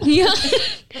through? Yeah.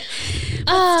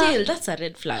 Still, that's a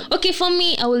red flag. Okay, for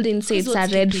me, I wouldn't say it's a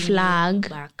red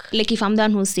flag. Like if I'm the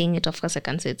one who's saying it, of course I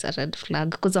can say it's a red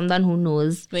flag because I'm the one who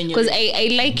knows. Because I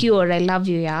like you or I love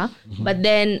you, yeah. But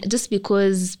then just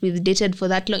because we've dated for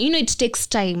that long, you know, it takes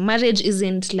time. Marriage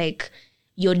isn't like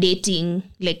you're dating,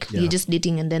 like you're just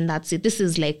dating and then that's it. This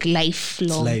is like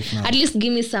lifelong. Life now. At least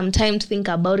give me some time to think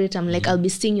about it. I'm like, I'll be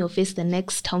seeing your face the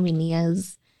next how many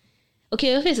years?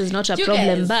 Okay, your face is not a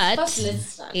problem, but First,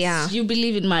 let's start. Yeah. You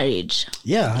believe in marriage?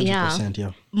 Yeah, 100%.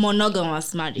 Yeah.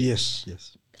 Monogamous marriage? Yes.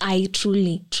 I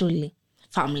truly.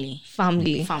 Family.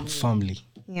 Family.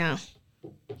 Yeah.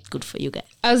 Good for you guys.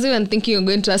 I was even thinking you're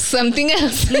going to ask something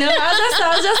else. No,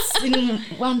 I was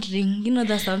just wondering. You know,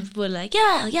 there's some people like,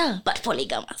 yeah, but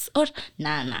polygamous. Or,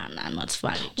 nah, not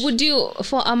marriage. Would you,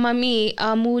 for a mommy,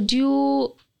 would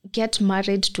you get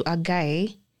married to a guy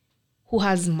who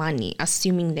has money,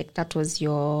 assuming like that was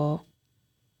your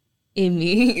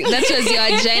Amy, that was your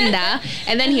agenda,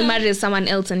 and then he marries someone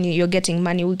else and you're getting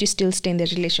money, would you still stay in the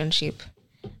relationship?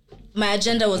 My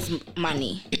agenda was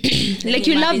money. Like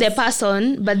you love the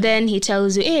person, but then he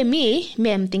tells you, hey, me,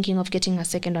 I'm thinking of getting a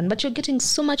second one, but you're getting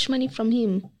so much money from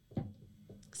him.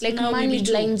 So like money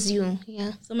blinds you.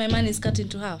 Yeah. So my money is cut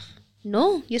into half.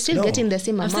 No, you're still getting the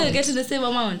same amount. I'm still getting the same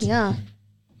amount. Yeah.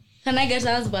 Can I get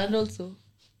a husband also?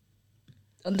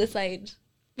 On the side.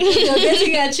 You're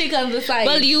getting a chick on the side.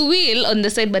 Well, you will on the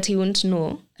side, but he won't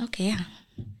know. Okay, yeah.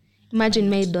 Imagine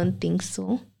me, I don't think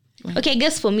so. Okay, I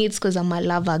guess for me it's because I'm a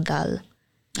lover girl.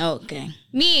 Okay.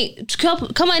 Me,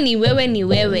 kama ni wewe.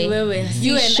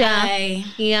 You and I.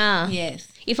 Yeah. Yes.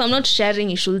 If I'm not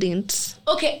sharing, you shouldn't.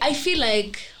 Okay, I feel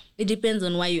like it depends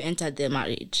on why you entered the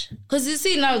marriage. Because you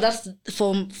see now, that's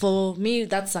for me,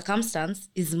 that circumstance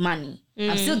is money.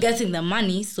 I'm still getting the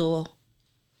money, so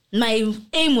my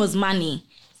aim was money.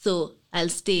 So I'll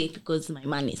stay because my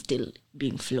money is still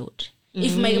being flowed.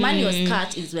 If my money was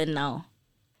cut, is when now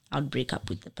I'll break up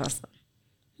with the person.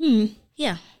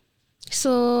 Yeah.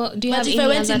 So do you have if any I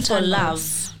went other in for turn-ons?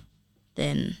 love,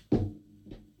 then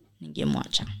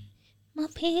ningemwacha.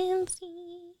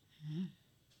 Mapenzi.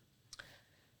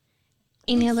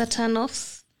 Any other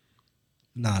turn-offs?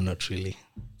 Nah, not really.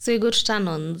 So you go to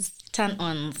turn-ons.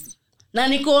 Turn-ons. Na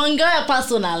nikuongea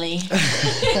personally.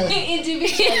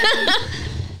 Individually.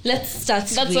 Let's start.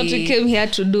 That's what we came here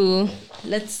to do.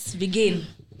 Let's begin.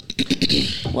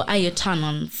 What are your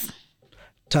turn-ons?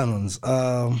 Turn-ons.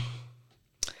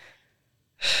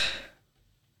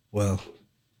 Well,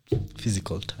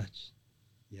 physical touch.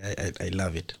 Yeah, I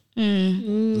love it.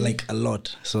 Like a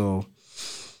lot. So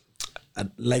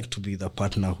I'd like to be the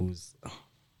partner who's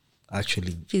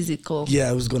actually Physical.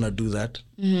 Yeah, who's gonna do that.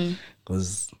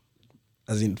 Because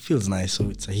as in, it feels nice, so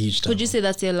it's a huge turn. Would you say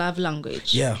that's your love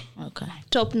language? Yeah. Okay.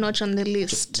 Top notch on the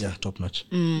list. Yeah, top notch.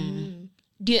 And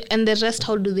the rest,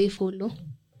 how do they follow?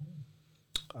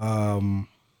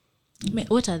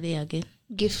 What are they again?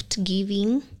 Gift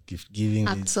giving, Gift giving.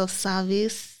 acts of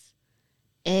service,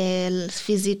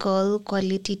 physical,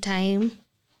 quality time.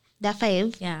 There are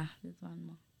 5. Yeah, there's one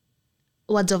more.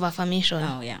 Words of affirmation.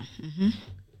 Oh, yeah.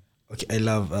 Okay, I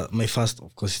love my first,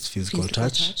 of course, it's physical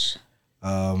touch.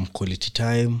 Quality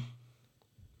time,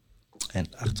 and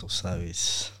acts of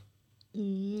service.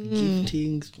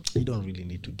 Gifting, you don't really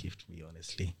need to gift me,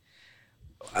 honestly.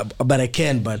 But I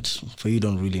can, but for you,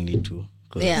 don't really need to.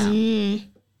 Yeah.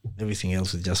 Everything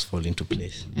else will just fall into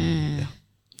place. Yeah.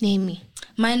 Name me.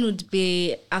 Mine would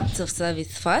be acts of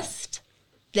service first.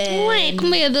 Then Wait,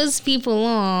 come here, those people.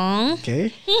 Aww.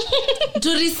 Okay. to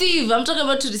receive. I'm talking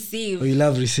about to receive. Oh, you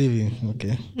love receiving.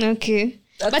 Okay. Okay.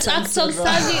 That But sounds acts so of wrong.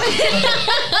 service.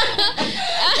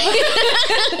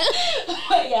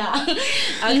 Yeah.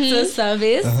 Acts of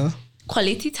service.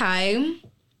 Quality time.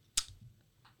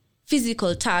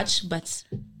 Physical touch, but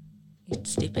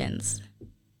it depends.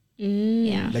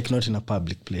 Yeah. Like not in a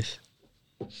public place.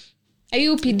 Are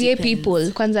you PDA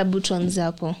people? Kwanza butonzi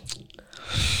hapo.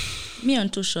 Me on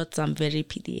 2 shots, I'm very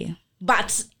PDA.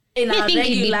 But in I a think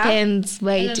regular... it depends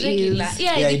where in a it regular- is.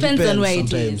 Yeah, Yeah, it it depends on where it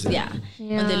depends is. sometimes,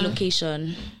 Yeah. On the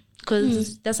location.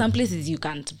 Because there's some places you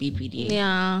can't be PDA.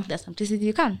 Yeah. There's some places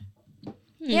you can.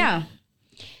 Yeah.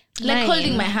 Like Mine.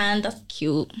 holding my hand, that's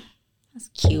cute. That's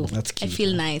cute. That's cute. I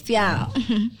feel nice. Yeah.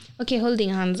 Okay, holding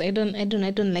hands. I don't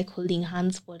like holding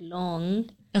hands for long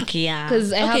Okay, yeah.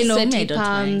 because I have me, I sweaty don't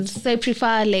mind. palms. So I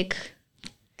prefer like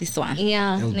This one.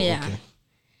 yeah. Elbow, Yeah. okay.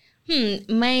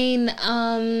 Mine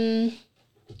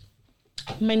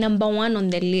my number 1 on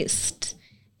the list,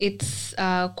 it's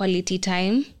quality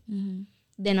time.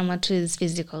 Then number 2 is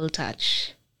physical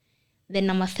touch. Then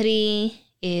number 3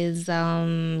 is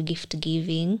gift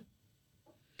giving.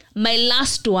 My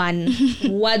last one,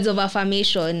 words of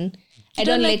affirmation. I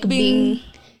don't like being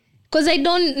because I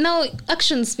don't now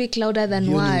actions speak louder than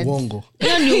Hiyo ni words. uongo.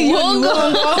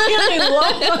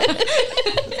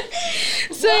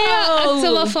 So yeah, acts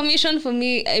of affirmation for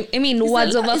me. I mean,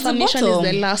 words of it's the affirmation is bottom.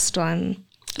 the last one.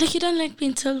 Like you don't like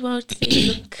being told about it.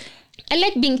 Look. I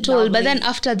like being told, but then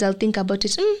afterwards I'll think about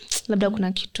it. Labda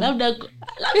kuna kitu. Labda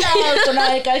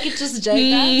kuna kitu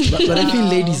sijaika. But I feel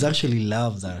ladies actually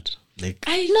love that. Like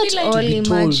I Not feel like all, be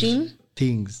told imagine.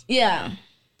 things. yeah.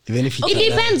 Even if It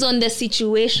depends on the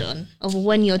situation of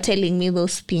when you're telling me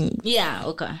those things. Yeah,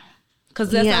 okay.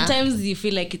 Because sometimes you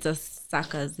feel like it's a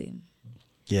sarcasm.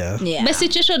 Yeah. Yeah. The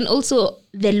situation, also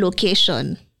the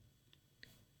location.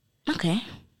 Okay.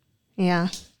 Yeah.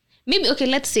 Maybe, okay,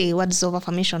 let's say words of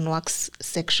affirmation works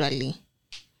sexually.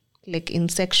 Like in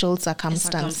sexual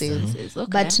circumstances. Okay.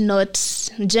 But not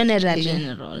generally.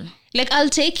 General. Like, I'll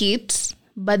take it,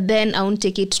 but then I won't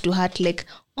take it to heart like,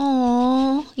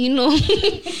 oh, you know.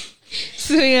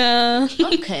 So, yeah.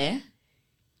 Okay.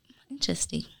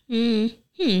 Interesting.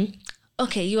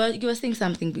 Okay, you were saying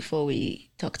something before we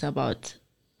talked about.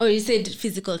 Oh, you said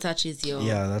physical touch is your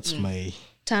Yeah, that's my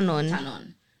Turn on. turn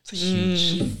on. it's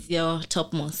huge. It's your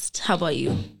topmost. How about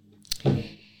you?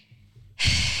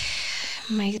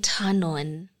 My turn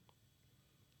on.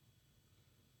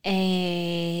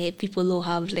 People who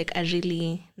have like a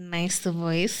really nice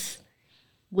voice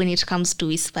when it comes to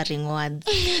whispering words.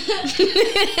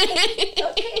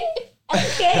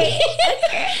 Okay.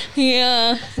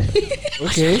 Yeah.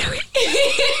 Okay.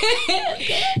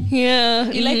 Yeah.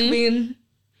 You like being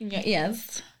in your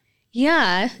ears?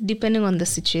 Yeah, depending on the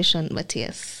situation, but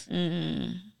yes.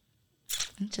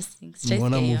 Interesting.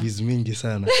 Mbona movies mingi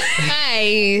sana.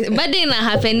 Hi, but then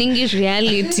happening is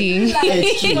reality.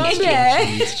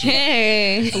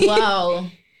 Hey. Wow.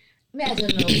 I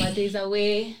don't know, but there's a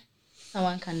way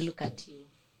someone can look at you.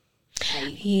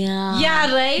 Yeah.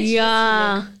 Yeah, right?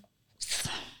 Yeah.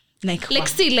 Like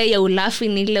See, like you're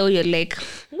laughing, you're like,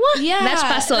 what? Yeah, That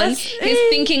person is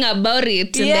thinking about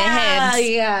it in their head.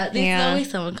 Yeah. There's Yeah. a way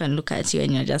someone can look at you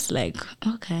and you're just like,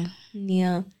 okay.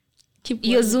 Yeah. Keep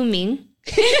You're zooming.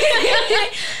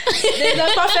 There's a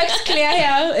perfect clear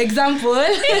hair example.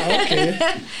 Okay.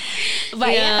 But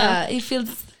yeah, it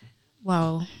feels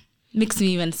wow. Makes me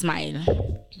even smile.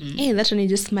 Hey, that's when you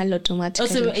just smile automatically.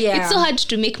 Also, yeah. It's so hard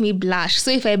to make me blush. So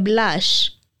if I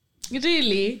blush,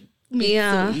 Really?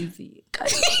 yeah. So easy.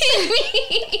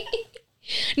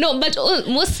 No, but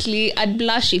mostly I'd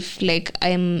blush if like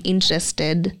I'm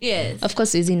interested. Yes. Of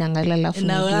course, is in Angalala for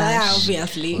No, blush.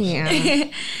 obviously. Yeah.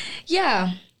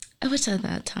 Yeah. Which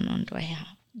other turn on do I have?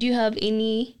 Do you have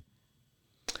any?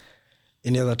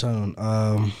 Any other turn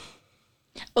on?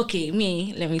 Okay,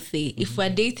 let me see. If we're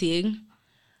dating,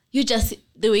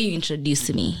 the way you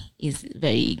introduce me is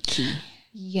very key.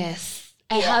 Yes.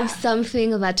 I have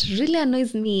something that really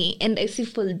annoys me and I see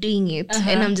people doing it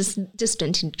and I'm just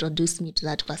don't introduce me to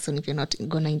that person if you're not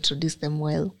gonna introduce them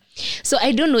well. So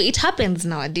I don't know, it happens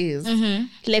nowadays.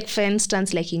 Like for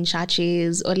instance, like in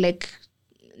churches or like,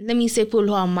 let me say people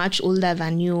who are much older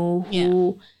than you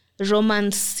who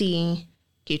romance see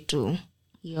kitu.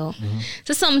 Yo.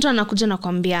 Sasa mtu anakuja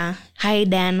nakwambia, hi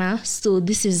Diana, so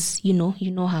this is, you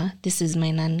know her, this is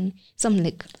my nanny. So I'm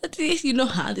like, You know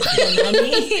how this is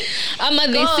nanny. Ama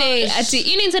they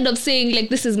say, instead of saying like,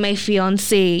 this is my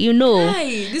fiance, you know. Hi,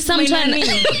 this is my nanny.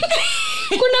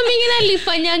 Kuna mingine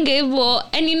alifanyanga hivyo.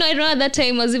 And you know, I remember that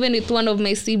time I was even with one of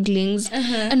my siblings.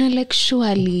 And I'm like,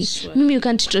 surely, maybe you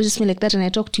can't introduce me like that and I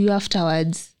talk to you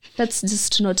afterwards. That's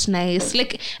just not nice.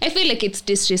 Like, I feel like it's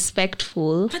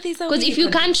disrespectful. Because if you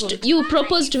can't, you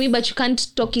propose to me, but you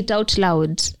can't talk it out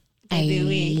loud.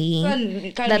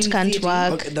 That can't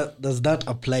work. Okay, does that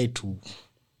apply to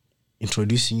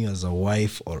introducing you as a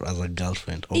wife or as a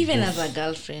girlfriend? Or Even both? as a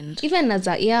girlfriend. Even as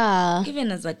a, yeah. Even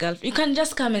as a girlfriend. You can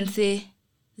just come and say,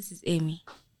 this is Amy.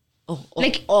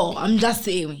 I'm just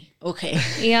Amy. Okay.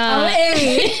 Yeah. I'm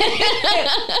Amy.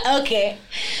 Okay.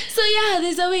 So yeah,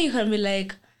 there's a way you can be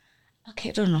like, okay,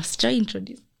 I don't know, try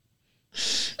introduce.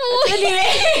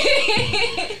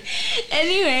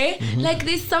 Anyway, like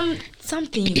there's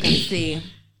something you can say.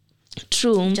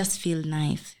 True. Just feel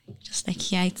nice. Just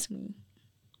like, yeah, it's me.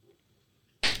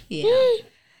 Yeah.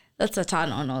 That's a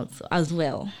turn on also as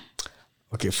well.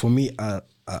 Okay, for me, a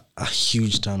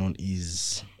huge turn on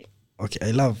is, okay,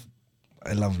 I love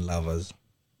lovers.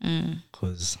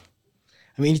 Because,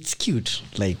 I mean, it's cute.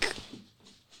 Like,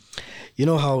 you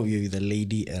know how you're with a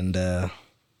lady and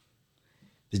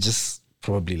they just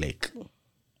probably like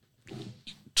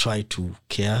try to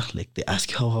care. Like they ask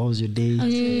you, how was your day?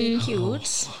 Cute. Oh,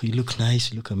 you look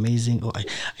nice, you look amazing. Oh, I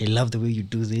love the way you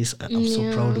do this. I'm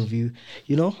so proud of you.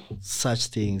 You know, such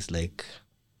things. Like,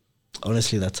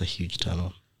 honestly, that's a huge turn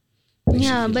on.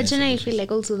 Yeah, but generally I feel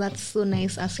like also that's so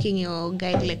nice asking your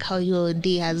guy like how your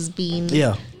day has been.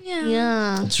 Yeah.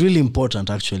 Yeah. It's really important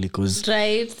actually because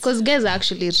Right. Because guys are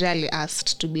actually rarely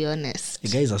asked, to be honest. the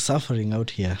guys are suffering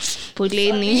out here.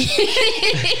 Poleni.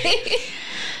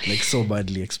 Like so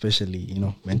badly, especially, you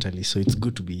know, mentally. So it's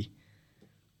good to be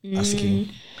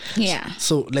asking. Yeah.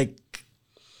 So like,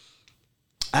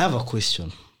 I have a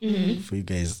question for you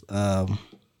guys.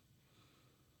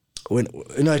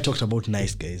 when I talked about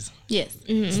nice guys. Yes.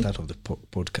 Start of the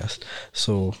podcast.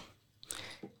 So,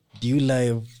 do you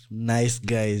love nice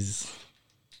guys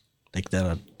like that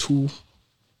are too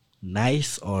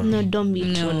nice or No, don't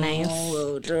be too nice.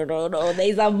 No. There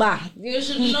is a bar. You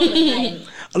should know the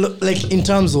time. like in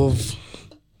terms of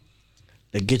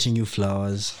like getting you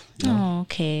flowers, you know, Oh,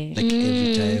 okay. like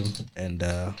every time, and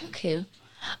Okay.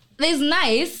 There's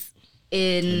nice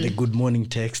in... the good morning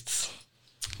texts.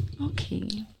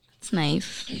 Okay. It's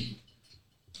nice.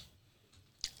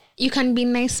 You can be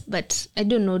nice, but I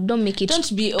don't know. Don't make it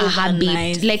Don't be a over habit.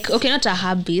 nice. Like, okay, not a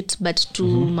habit, but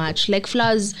too much. Like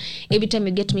flowers, every time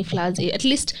you get me flowers, at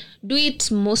least do it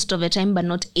most of the time, but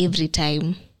not every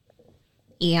time.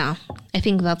 Yeah, I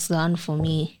think that's the one for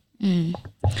me.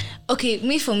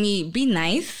 Okay, for me, be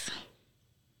nice.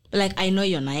 Like, I know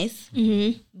you're nice.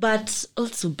 But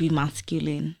also be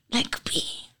masculine. Like, be...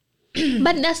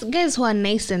 But there's guys who are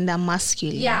nice and they're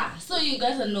masculine. Yeah, so you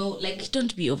guys know, like,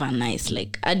 don't be over nice.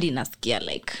 Like, I didn't scare,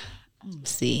 like,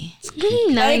 see.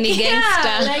 Now ni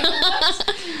gangster. like,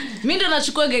 mi ndo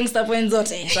nachukua gangster point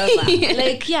zote. Sasa.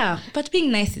 Like, yeah, but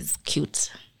being nice is cute.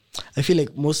 I feel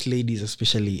like most ladies,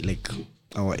 especially like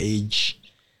our age,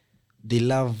 they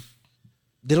don't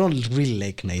really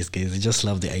like nice guys. They just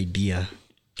love the idea.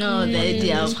 Oh, the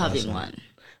idea of having one.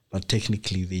 But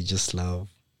technically, they just love...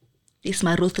 It's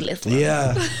my ruthless one.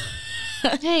 Yeah.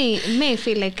 Hey, may I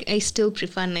feel like I still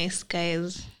prefer nice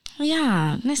guys.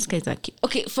 Yeah, nice guys are cute.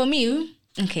 Okay, for me,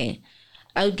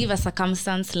 I'll give a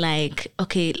circumstance like,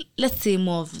 okay, let's say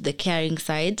more of the caring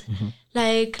side.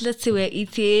 Like, let's say we're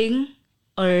eating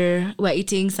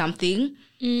something.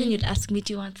 Then you'd ask me,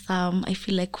 do you want some? I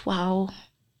feel like, wow,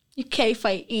 you care if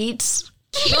I eat?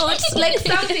 No, it's like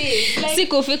something. Like,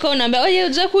 Sikufika unaambia, oye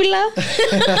ujakula?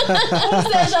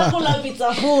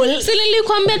 pizza full. Si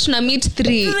nilikwambia tuna meet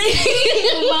 3.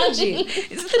 Imagine.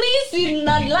 3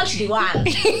 not last one.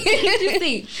 You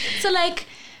see? So like,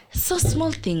 so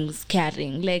small things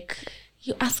caring. Like,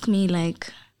 you ask me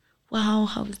like, wow,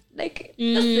 how is, like,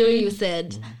 that's the way you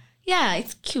said. Yeah,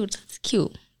 it's cute.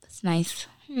 That's nice.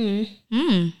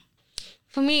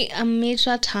 For me, a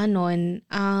major turn on,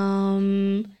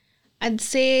 I'd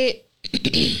say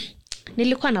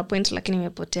nilikuwa na point lakini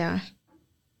nimepotea.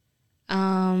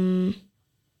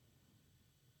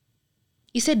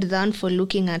 You said the one for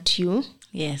looking at you.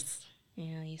 Yes.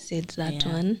 Yeah, you said that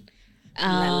Yeah. one.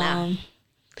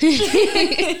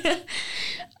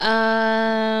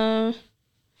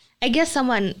 I guess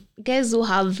guys who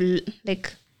have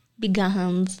like bigger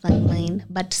hands than mine,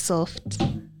 but soft.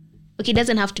 Okay, it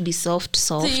doesn't have to be soft.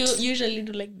 So you usually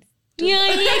do like this. Yeah,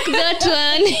 I like that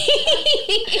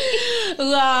one.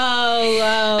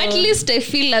 Wow. At least I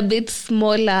feel a bit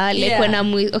smaller. Like when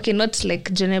I'm with, okay, not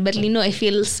like general, but I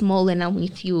feel small when I'm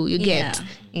with you. You get?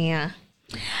 Yeah.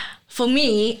 For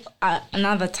me,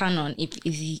 another turn on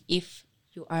if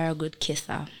you are a good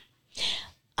kisser.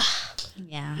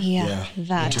 Yeah. Yeah.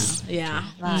 That. Yeah.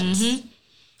 That.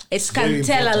 It can very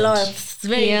tell important. a lot. It's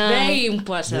very, very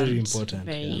important. Very important.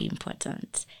 Very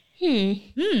important.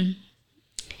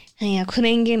 Haya, kuna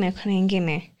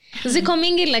ingine. Ziko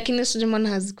mingi lakini sijumana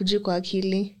hazikuji kwa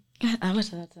akili.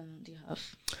 What other turn do you have?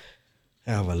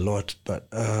 I have a lot, but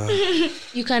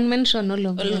You can mention all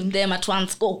of All them. of them at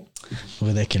once. Go.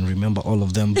 whether I can remember all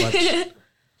of them, but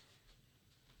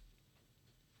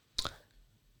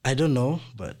I don't know.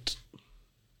 But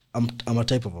I'm a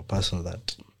type of a person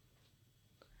that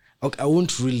I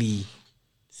won't really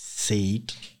say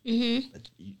it. But,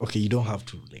 okay, you don't have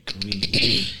to like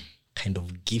really kind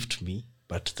of gift me,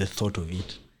 but the thought of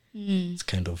it is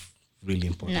kind of really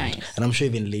important. Nice. And I'm sure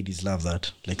even ladies love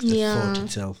that, like the thought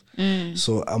itself.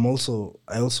 So I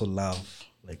also love,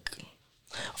 like,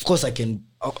 of course I can,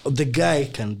 the guy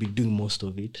can be doing most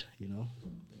of it,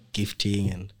 gifting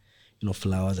and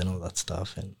flowers and all that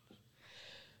stuff,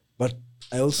 but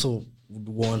I also would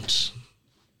want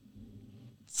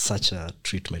such a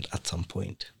treatment at some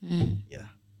point. Yeah,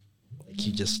 like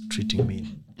you just treating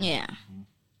me. Yeah.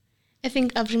 I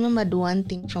think I've remembered one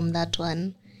thing from that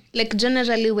one. Like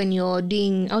generally when you're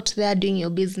out there doing your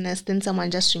business, then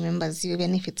someone just remembers you,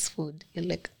 even if it's food. You're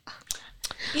like,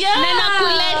 Yeah.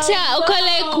 Nanakuleta. Uko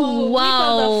like,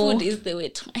 wow. Because the food is the way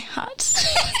to my heart.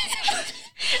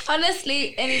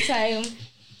 Honestly, anytime.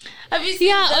 Have you seen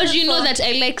yeah, or you know that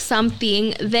I like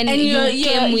something, then and you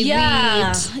came with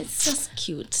it. It's just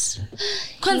cute.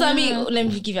 Kwanza let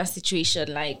me give you a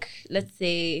situation. Like, let's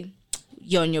say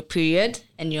you're on your period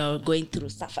and you're going through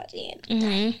safari.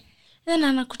 Then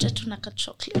anakuja tu na ka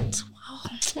chocolate.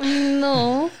 Wow.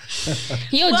 No.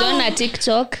 You're John at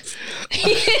TikTok.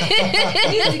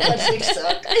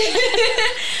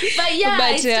 But yeah,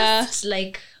 it's just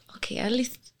like, okay, at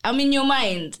least I'm in your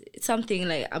mind. It's something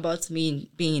like about me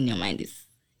being in your mind is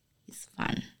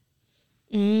fun.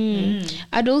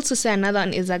 I'd also say another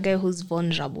one is a guy who's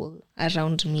vulnerable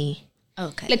around me.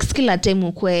 Okay. Like kila time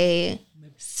ukwe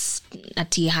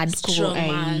ati hardcore Strong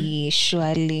man.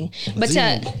 surely. But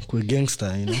Kwe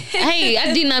gangster, you know. hey,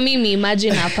 hadi na mimi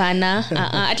imagine hapana.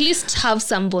 At least have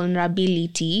some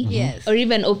vulnerability. Yes. Or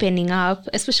even opening up,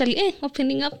 especially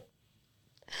opening up.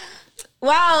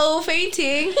 Wow,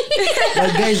 fainting.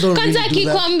 But guys don't Kwanza really do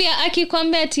that.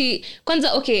 akikwambia ati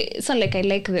kwanza okay, it's not like I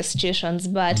like the situations,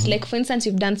 but like for instance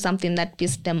you've done something that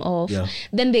pissed them off. Yeah.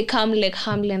 Then they come like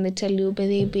humbly and they tell you,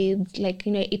 babe, like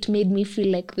you know, it made me feel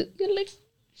like you're like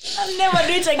I'll never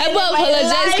do it again. I will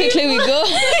apologize, quickly we go.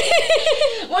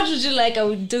 What would you like? I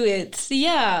would do it.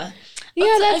 Yeah. Yeah,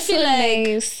 But that's I feel so like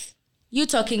nice. you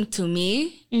talking to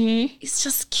me, it's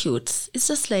just cute. It's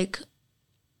just like,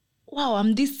 wow,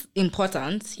 I'm this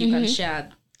important. You can share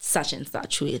such and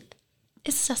such with.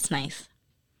 It's just nice.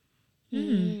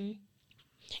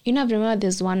 You know, I remember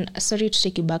there's one, sorry to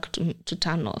take you back to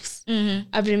turn-offs.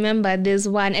 I remember there's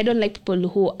one, I don't like people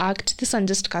who act, this one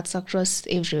just cuts across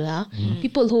everywhere.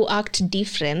 People who act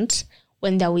different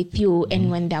when they're with you and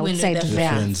when they're When outside with their there.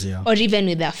 friends, yeah. Or even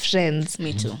with their friends.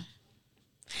 Me too.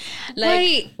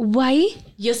 Like, Why?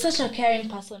 you're such a caring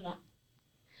person.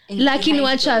 Lakini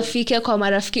wacha afike kwa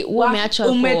marafiki umeachwa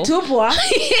hapo. Umetupwa.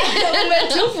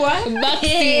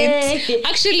 Backseat.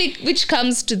 Actually, which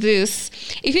comes to this,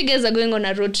 if you guys are going on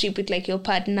a road trip with like your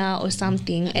partner or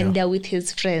something and they're with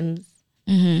his friends,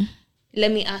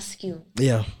 let me ask you,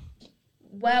 Yeah.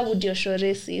 where would your shore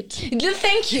sit?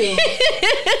 Thank you.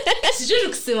 Sijui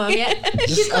kusimamia.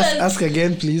 Just ask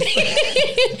again, please.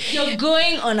 You're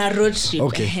going on a road trip.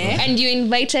 Okay. And you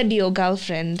invited your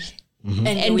girlfriend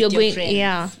and you're going, friends.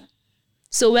 yeah.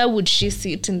 So where would she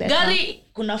sit in the car? Gari,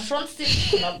 kuna front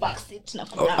seat, kuna back seat, na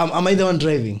kuna... Am I the one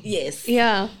driving? Yes.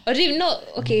 Yeah. Or even, no,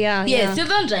 okay, yeah. Yes, yeah. you're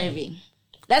the one driving.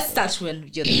 Let's start when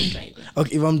you're the one driving.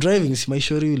 Okay, if I'm driving, my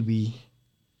shorty will be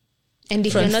And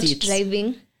if Front you're not seat.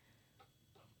 driving,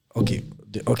 okay.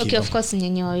 okay, of course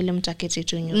nyenye wawili mtaketi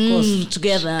tu nyuko.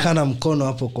 Together. Kana mkono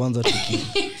hapo kwanza tuki.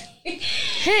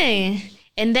 Hey,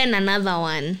 and then another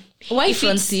one. Why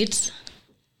front seat?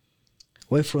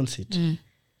 Why front seat?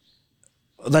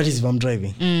 That is if I'm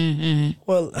driving.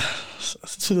 Well,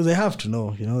 so they have to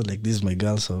know, you know, like this is my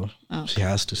girl, so she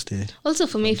has to stay. Also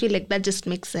for me, I feel like that just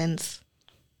makes sense.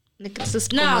 Like it's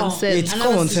just Now, common sense. It's another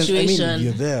common sense. I mean, situation.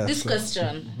 you're there. This so-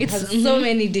 question has so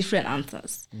many different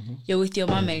answers. You're with your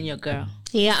mom and your girl.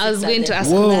 Yeah, I was going to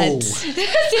ask Whoa. that.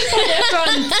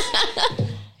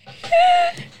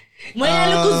 Mwenye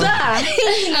alikuzaa.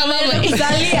 Mwenye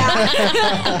alikuzalia.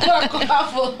 Wako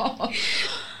hapo.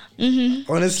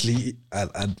 Honestly,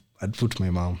 I'd put my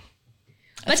mom.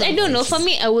 But I don't know. For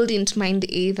me, I wouldn't mind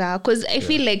either because I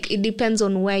feel like it depends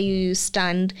on where you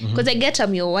stand. Because I get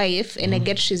I'm your wife and I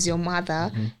get she's your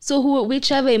mother. So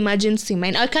whichever emergency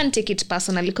mine, I can't take it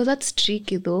personally because that's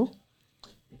tricky though.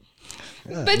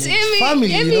 Yeah, But it's Amy,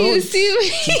 family, Amy, you know, you it's see,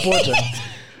 important.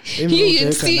 Amy you'd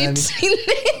utaweka see nani?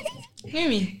 it.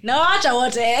 Mimi, nawacha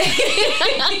wote.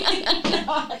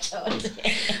 Nawacha wote.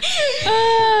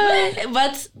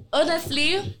 But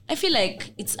honestly, I feel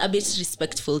like it's a bit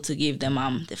respectful to give the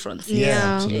mom the front seat.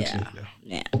 Yeah. Absolutely.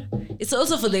 Yeah. It's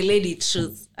also for the lady, it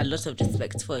shows a lot of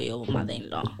respect for your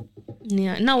mother-in-law.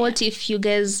 Yeah. Now, what if you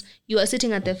are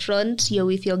sitting at the front, you're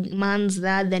with your mans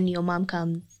there, then your mom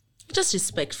comes? Just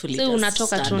respectfully. So just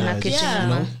unatoka tu stand na up. kitchen, Yeah.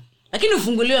 no? Lakini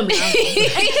ufunguliwe mlango.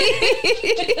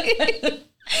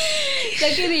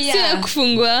 Lakini Sio ya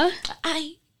kufungua.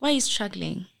 why are you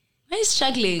struggling? Why are you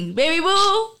struggling? Baby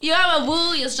boo, you have a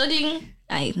boo, you're struggling.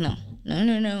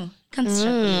 No. Can't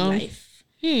struggle in life.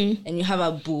 And you have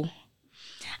a boo.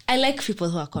 I like people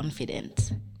who are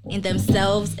confident in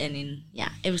themselves and in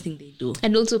everything they do.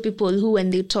 And also people who, when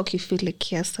they talk, you feel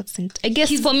like, yes, that's it. I guess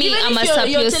for me, Even I'm a if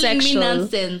you're telling me sapiosexual.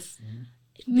 nonsense.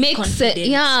 Makes confident. sense.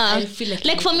 Yeah. I feel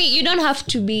like for me, you don't have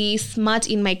to be smart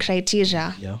in my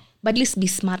criteria. Yeah. But at least be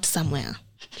smart somewhere.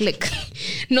 Like,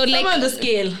 not Somewhere like, on the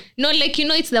scale. not like,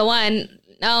 it's the one.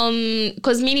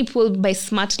 Because many people by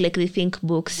smart, like they think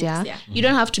books, yeah. You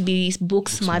don't have to be book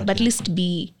smart, but at least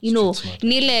be,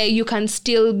 Nile, you can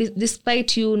still be,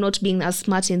 despite you not being as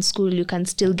smart in school, you can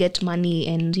still get money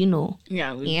and,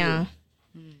 Yeah, we yeah.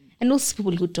 And also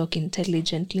people who talk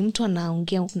intelligently. Mtu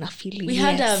anaongea una feel. We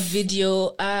had a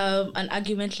video, an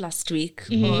argument last week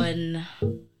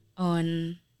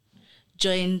on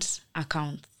joint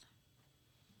accounts.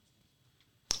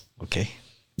 Okay.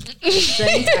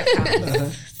 Joint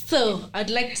accounts. So I'd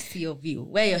like to see your view,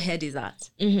 where your head is at.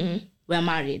 We're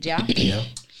married, yeah? Yeah.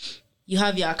 You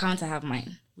have your account, I have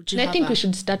mine. Would you I have think a- we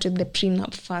should start with the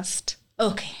prenup first.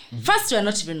 Okay. First, we're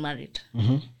not even married.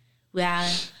 We are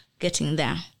getting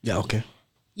there. Yeah, okay.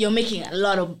 You're making a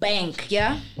lot of bank,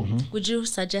 yeah? Would you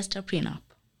suggest a prenup?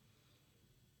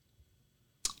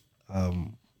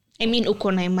 I mean,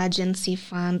 uko na emergency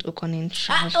fund, uko na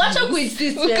insurance. Wacha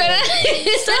kuinsist.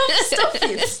 Stop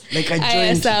it. Like a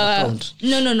Aya, joint sawa. account.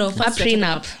 No. A First,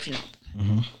 prenup.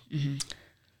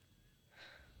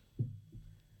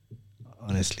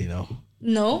 Honestly, no.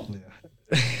 No?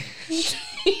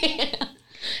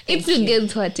 It's you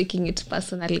guys who are taking it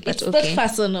personally, but It's okay. not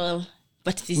personal.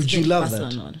 But it is Would you very love that?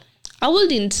 personal. I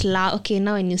wouldn't laugh. Okay,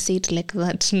 now when you say it like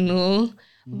that, no.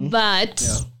 But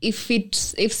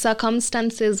if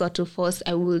circumstances were to force,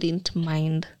 I wouldn't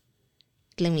mind.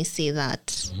 Let me say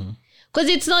that. Because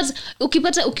it's not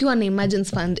ukipata ukiwa na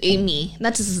emergency fund, Amy.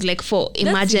 That is like for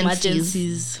That's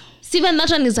emergencies. Even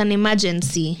that one is an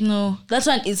emergency. No, that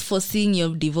one is for seeing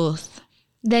your divorce.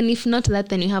 Then if not that,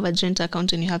 then you have a joint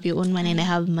account and you have your own money and I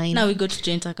have mine. Now we go to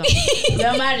joint account.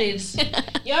 We're married.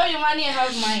 You have your money, I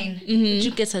have mine. Would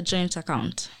you get a joint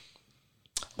account?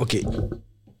 Okay.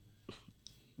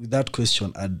 With that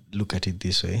question, I'd look at it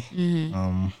this way.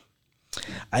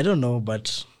 I don't know,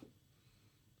 but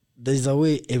there's a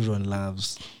way everyone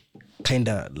loves, kind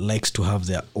of likes to have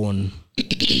their own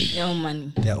Your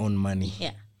money. money.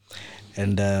 Yeah.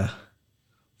 And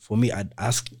for me, I'd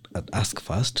ask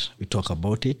first. We talk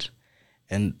about it,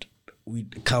 and we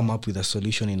come up with a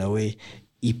solution in a way.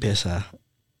 E-Pesa,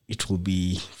 it will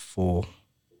be for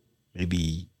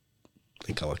maybe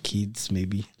like our kids,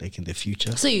 maybe like in the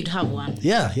future. So you'd have one.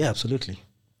 Yeah, absolutely.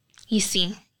 You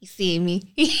see, Amy.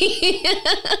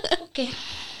 Okay.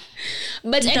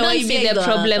 But I don't see the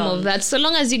problem of that. So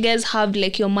long as you guys have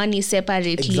like your money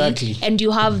separately Exactly. and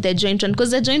you have the joint one,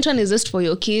 because the joint one is just for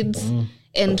your kids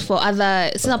and for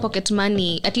other sina pocket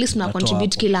money, at least una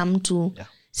contribute kila mtu. Yeah.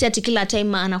 Si ati kila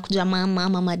time anakuja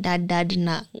mama dad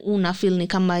na una feel ni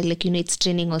kama like you know it's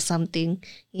training or something.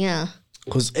 Yeah.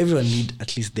 Because everyone need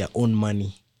at least their own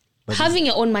money. But Having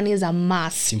your own money is a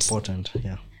must. it's important,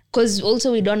 yeah. Because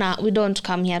also we don't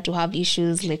come here to have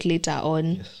issues like later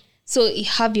on. Yes. So you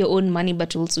have your own money,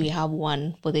 but also you have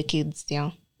one for the kids.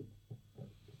 Yeah.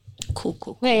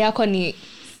 Cool. Where yako ni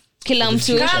kila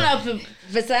mtu. Kana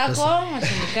pesa yako,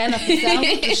 kana pesa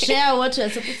yangu to share what you're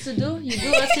supposed to do. You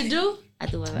do what you do.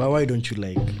 But why don't you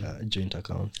like a joint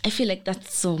account? I feel like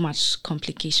that's so much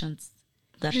complications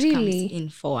that Really? comes in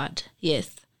forward.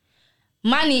 Yes.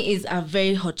 Money is a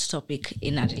very hot topic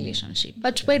in a relationship.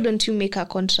 But why don't you make a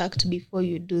contract before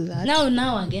you do that?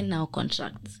 Now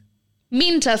contracts.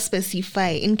 Mean to specify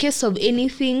in case of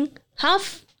anything,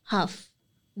 half.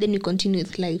 Then you continue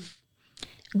with life.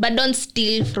 But don't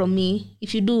steal from me.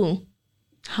 If you do,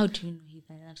 How do you know he's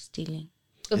not stealing?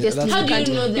 obviously that's- you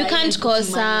can't. You can't cause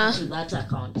to that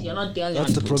account. You're not the only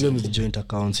That's one. the problem with joint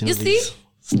accounts. You see?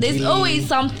 There's always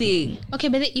something. Okay,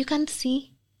 but you can't see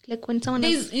like when someone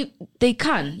else. You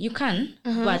can,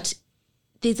 but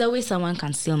there's always someone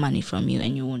can steal money from you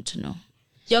and you won't know.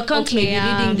 Your account may be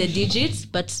reading the digits,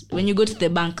 but when you go to the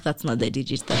bank, that's not the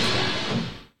digits. That's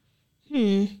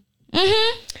there.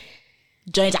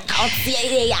 Joint accounts,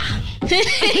 yeah.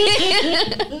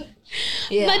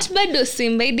 But bado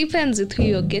Simba, it depends with who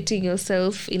you're getting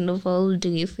yourself involved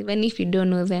with, even if you don't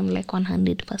know them like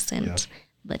 100%. Yeah.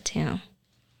 But yeah.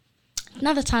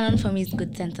 Another turn on for me is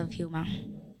good sense of humor.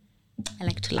 I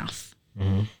like to laugh.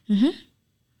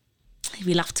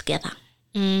 We laugh together.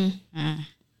 Yeah.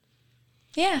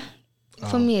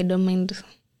 For me, I don't mind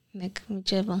like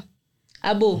whichever.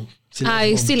 Abo.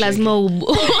 I still as more.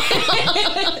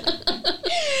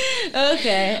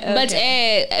 Okay. But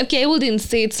okay, I wouldn't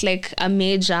say it's like a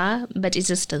major, but it's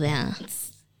just there.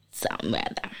 Somewhere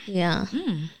there. Yeah.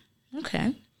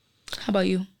 Okay. How about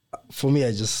you? For me,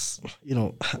 I just,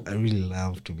 I really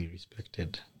love to be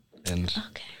respected. And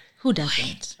Okay. Who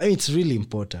doesn't? I mean, it's really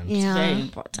important. Yeah. Very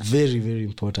important. Very, very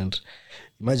important.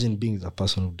 Imagine being the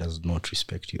person who does not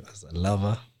respect you as a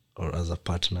lover or as a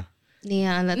partner.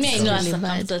 Yeah, that's Me, I know a really bad.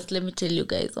 circumstance. Let me tell you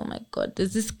guys. Oh my God,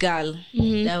 there's this girl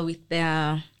there with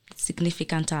their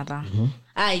significant other.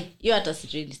 You are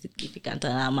just really significant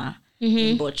other,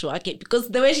 okay? Because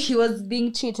the way he was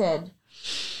being treated,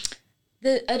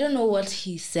 I don't know what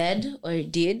he said or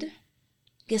did.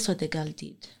 Guess what the girl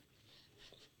did?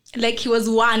 Like he was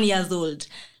 1 year old.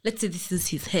 Let's say this is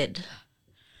his head.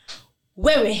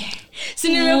 Wewe.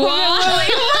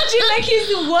 Imagine like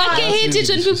he's one. I hate it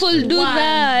when people do One.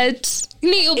 that.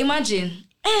 Imagine.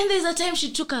 And there's a time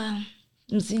she took a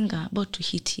mzinga about to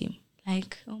hit him.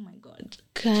 Like, oh my God.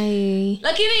 Kai.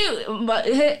 Lakini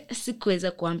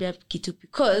sikuweza kuambia kitu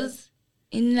because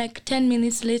in like 10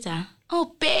 minutes later,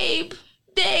 oh babe,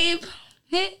 babe.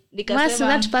 Once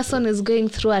that person is going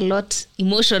through a lot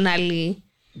emotionally.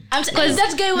 Because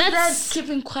that guy was there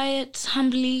keeping quiet,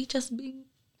 humbly, just being...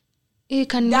 You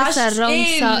can mess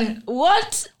around.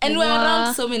 What? And we're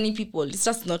around so many people. It's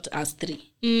just not us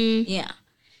three. Yeah.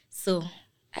 So,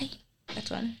 that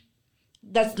one.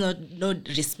 That's no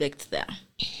respect there.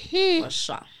 For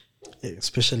sure. Yeah,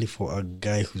 especially for a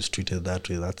guy who's treated that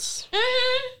way,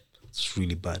 it's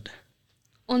really bad.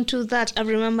 Onto that, I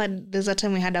remember there's a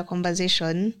time we had a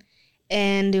conversation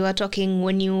and we were talking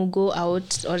when you go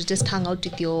out or just hang out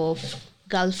with your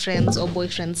girlfriends or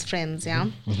boyfriend's friends, yeah?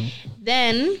 Mm-hmm.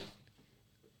 Then,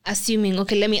 assuming,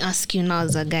 okay, let me ask you now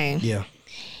as a guy. Yeah.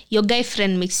 Your guy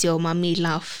friend makes your mommy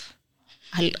laugh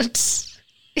a lot.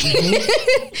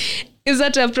 Mm-hmm. Is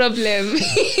that a problem?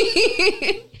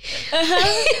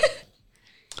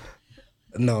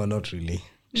 No, not really.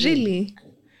 Really?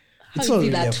 It's not really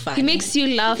that fun? He makes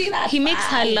you laugh. He makes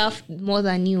her laugh more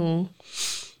than you.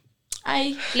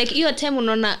 Like hiyo time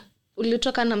unaona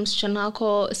ulitoka na msichana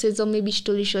wako says maybe she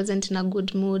told you she wasn't in a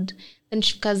good mood, then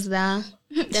she comes there,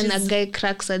 then a guy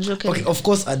cracks a joke. Okay, of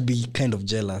course I'd be kind of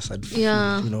jealous. I'd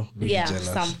feel, really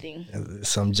jealous. Something.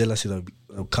 Some jealousy that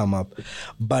will come up,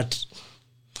 but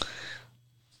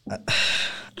I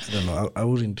don't know. I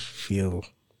wouldn't feel.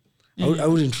 I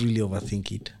wouldn't really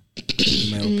overthink it.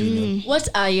 In my opinion. What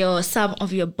are some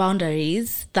of your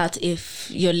boundaries that if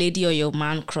your lady or your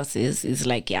man crosses is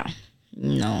like,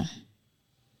 no.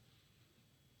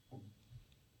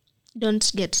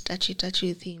 Don't get touchy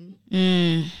with him.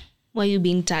 Why are you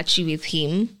being touchy with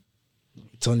him?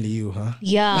 It's only you, huh?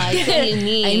 Yeah, it's only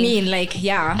me. I mean, like,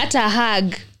 At a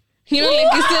hug. You know,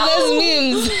 like you see those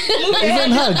memes.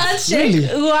 Even hugs, really?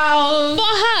 Wow. For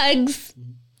hugs.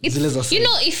 If me,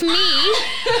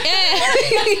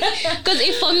 because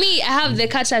if for me, I have the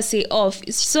courtesy of,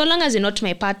 so long as you're not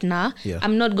my partner,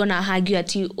 I'm not gonna hug you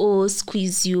at you or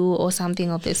squeeze you or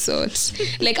something of the sort.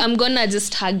 Like I'm gonna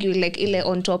just hug you like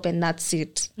on top and that's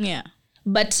it. Yeah.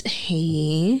 But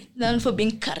hey, then for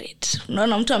being carried,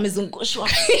 naona mtu amezungushwa.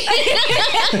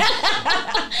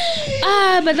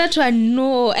 But that one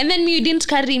no. And then you didn't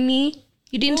carry me.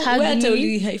 You didn't hug me. I told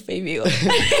you high five you.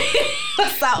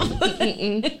 What's up?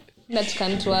 That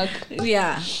can't work.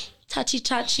 Yeah.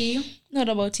 Touchy. What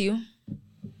about you?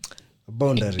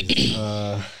 Boundaries.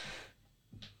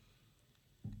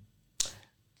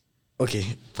 Okay.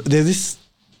 There's this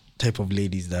type of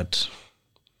ladies that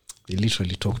they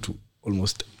literally talk to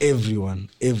almost everyone,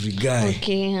 every guy.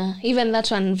 Okay. Yeah. Even that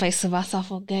one vice versa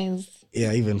for guys.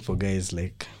 Yeah, even for guys,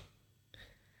 like...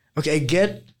 Okay, I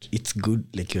get it's good,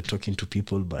 like you're talking to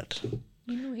people, but...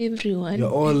 You know everyone.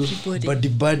 You're all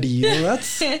buddy, you know,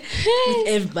 that's... with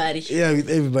everybody. Yeah, with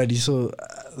everybody. So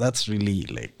that's really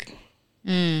like...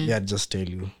 Yeah, just tell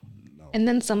you. No. And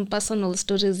then some personal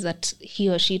stories that he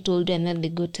or she told you and then they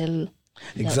go tell...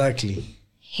 Exactly.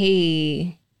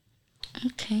 Hey.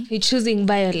 Okay. You're choosing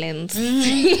violence.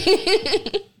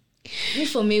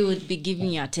 For me, would be giving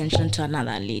your attention to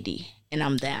another lady. And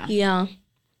I'm there. Yeah.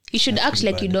 You should act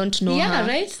like you don't know her. Yeah,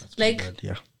 right? Like... But,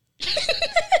 yeah.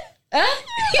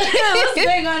 What's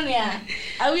going on here?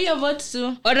 Are we about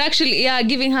to... Or actually,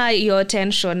 giving her your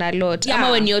attention a lot.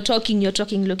 Yeah. When you're talking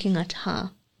looking at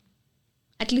her.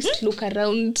 At least look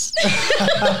around.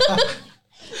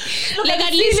 Like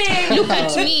at least look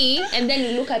at me and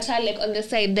then look at her like on the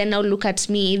side. Then now look at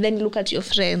me. Then look at your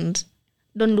friend.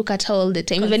 Don't look at her all the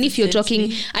time. Even if you're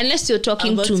talking, unless you're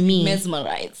talking to me.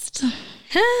 Mesmerized.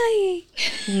 Hi.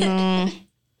 No,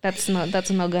 that's not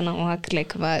gonna work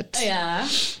like that. Yeah.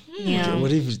 Yeah. Okay,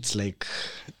 what if it's like,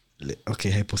 okay,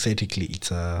 hypothetically, let's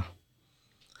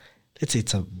say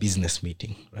it's a business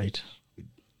meeting, right?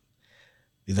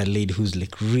 With a lady who's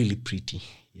like really pretty,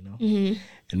 you know,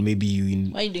 and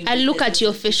maybe I look at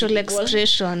your facial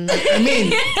expression. I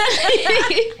mean,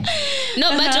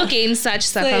 no, but okay, in such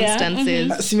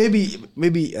circumstances. see,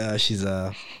 maybe she's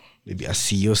maybe a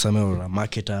CEO somewhere or a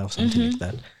marketer or something like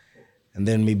that. And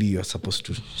then maybe you're supposed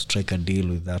to strike a deal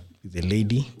with the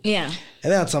lady. Yeah.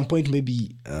 And then at some point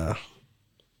maybe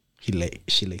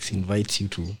she invites you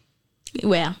to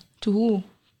where? To who?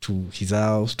 To his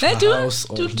house, to her house,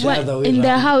 or the other way in around.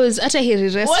 their house at a hairy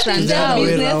restaurant. What is that their way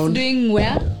business around. doing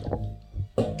where?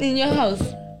 In your house.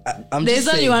 There's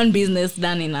only one business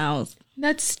done in a house.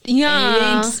 That's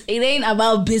It ain't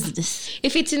about business.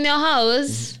 If it's in your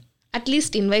house, at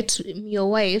least invite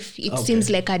your wife. It seems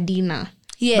like a dinner.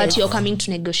 Yes. But you're coming to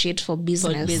negotiate for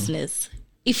business.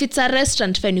 If it's a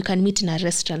restaurant, fine, you can meet in a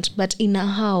restaurant. But in a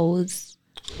house...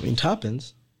 I mean, it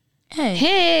happens.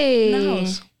 Hey! In a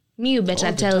house. Me, you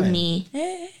better tell time. me.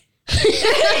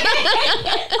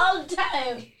 All the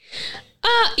time.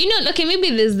 Okay, maybe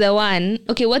there's the one.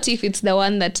 Okay, what if it's the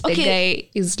one that the guy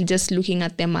is just looking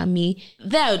at the mommy?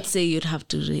 There I would say you'd have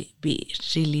to be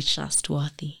really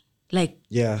trustworthy. Like,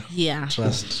 Yeah. Like,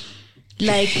 Trust.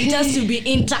 it has to be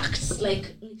intact.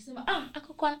 Like, it's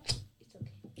okay.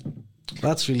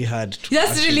 That's really hard.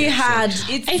 That's really hard.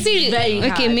 It's I see. very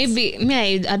hard. Okay, maybe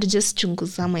I'd just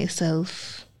chunguza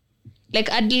myself.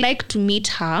 Like, I'd like to meet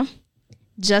her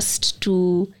just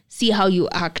to see how you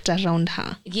act around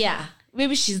her. Yeah.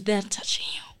 Maybe she's there touching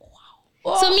you.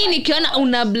 Wow. So mi nikiona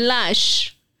una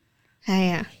blush.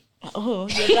 Haya. Oh,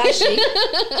 you're blushing.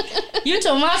 You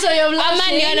tomato, you're blushing.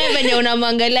 Ama nione venye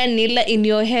unamwangalia nila in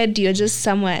your head, you're just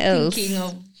somewhere else. Thinking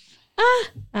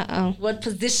of what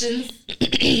positions.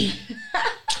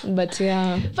 But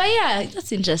yeah. But yeah,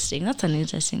 that's interesting. That's an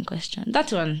interesting question.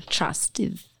 That one, trust,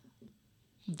 is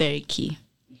very key.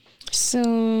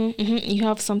 So you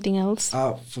have something else?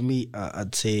 For me,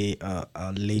 I'd say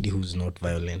a lady who's not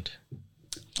violent.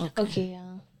 Okay,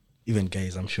 yeah. Even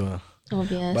guys, I'm sure.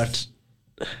 Obvious. But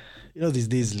these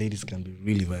days ladies can be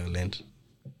really violent.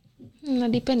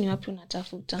 Nadipeni wapi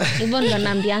unatafuta. Hivyo ndo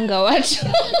naambianga watu.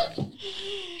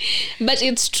 But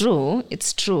it's true.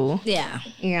 It's true. Yeah.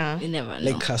 Yeah. You never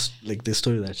know. Like the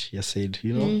story that she has said,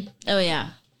 Oh, yeah.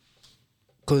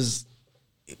 Because,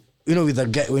 with a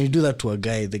guy, when you do that to a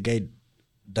guy, the guy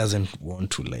doesn't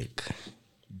want to,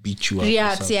 beat you up.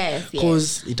 React, yes.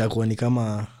 Because itakuwa ni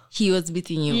kama... He was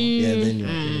beating you. Yeah, then you're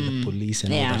the police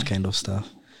and all that kind of stuff.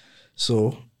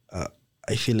 So,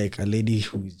 I feel like a lady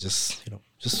who is just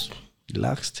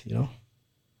relaxed,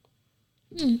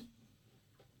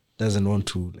 doesn't want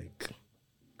to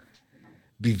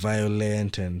be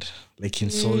violent and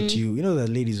insult you. The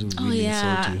ladies who really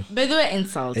insult you. By the way,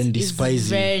 insult and despise is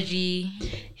very...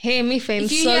 Hey, me if I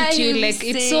insult you,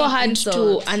 it's so hard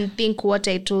to unthink what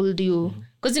I told you.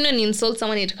 Because when you insult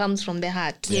someone, it comes from the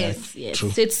heart. Yes. True.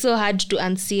 So it's so hard to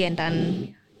unsee and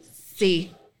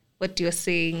unsay what you're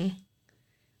saying.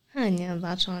 Yeah,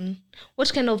 that one.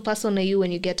 What kind of person are you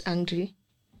when you get angry?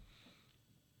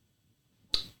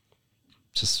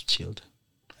 Just chilled.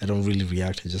 I don't really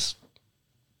react. I just...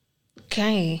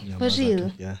 Okay. For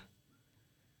real? Yeah.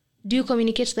 Do you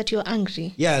communicate that you're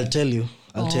angry? Yeah, I'll tell you.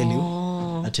 I'll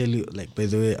tell you, by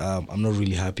the way, I'm not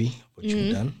really happy what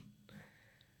you've done.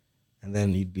 And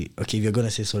then you'd be, okay, if you're going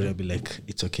to say sorry, I'll be like,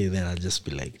 it's okay. Then I'll just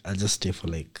be I'll just stay for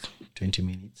 20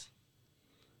 minutes.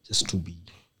 Just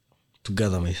to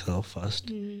gather myself first.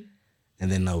 And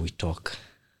then now we talk.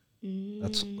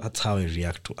 That's how I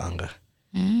react to anger.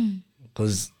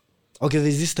 Because,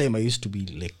 there's this time I used to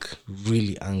be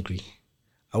really angry.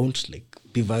 I won't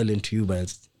be violent to you, but I'll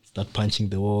start punching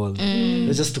the wall.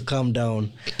 Just to calm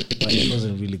down. But it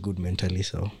wasn't really good mentally.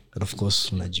 So, and of course,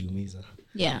 unajiumiza.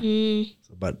 Yeah.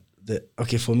 So, but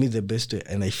for me, the best way,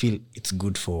 and I feel it's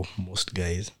good for most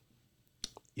guys,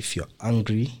 if you're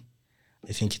angry,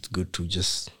 I think it's good to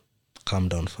just calm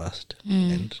down first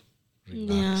and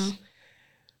relax.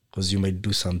 Because you might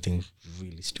do something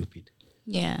really stupid.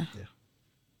 Yeah.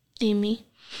 Amy?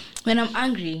 When I'm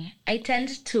angry, I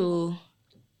tend to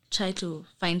try to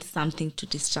find something to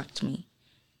distract me.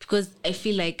 Because I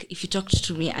feel like if you talk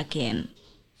to me again...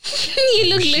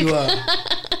 You look like...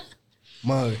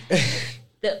 Sure.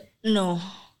 No,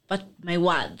 but my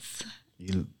words.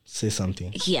 You'll say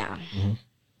something. Yeah.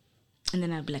 And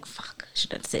then I'll be like, fuck, I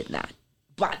should have said that.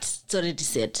 But it's already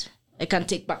said. I can't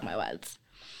take back my words.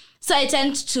 So I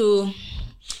tend to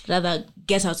rather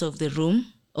get out of the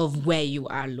room of where you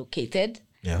are located.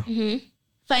 Yeah.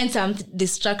 Find some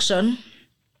distraction.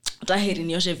 Taheri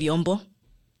nioshe vyombo.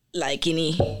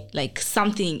 Like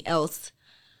something else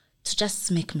to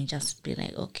just make me just be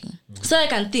like, okay. So I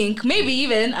can think, maybe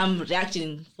even I'm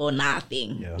reacting for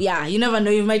nothing. Yeah, you never know.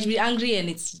 You might be angry and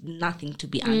it's nothing to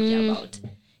be angry about.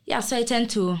 Yeah, so I tend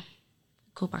to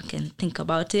go back and think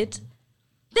about it.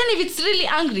 Then if it's really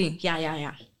angry,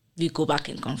 yeah. We go back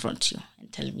and confront you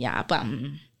and tell me,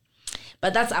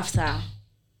 but that's after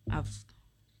I've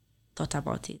thought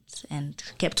about it and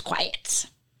kept quiet.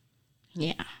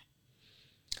 Yeah.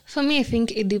 For me, I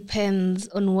think it depends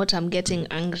on what I'm getting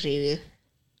angry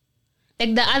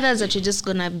with. The others that you're just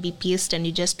gonna be pissed and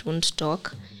you just won't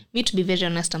talk. Me, to be very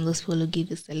honest, I'm those people who give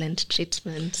you silent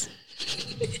treatment.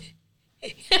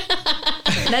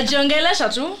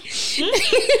 Najiongelesha tu.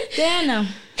 Tena.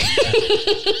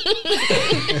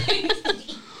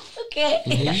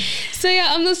 Okay. So yeah,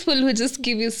 I'm those people who just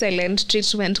give you silent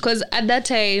treatment because at that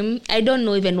time I don't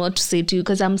know even what to say to you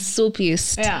because I'm so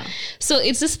pissed. Yeah. So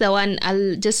it's just the one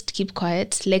I'll just keep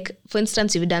quiet. For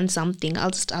instance, you've done something, I'll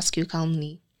just ask you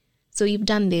calmly. So you've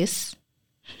done this.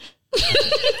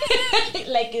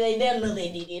 Like they didn't know they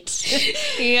did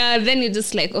it. Yeah, then you're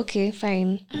just like, okay,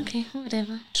 fine. Okay,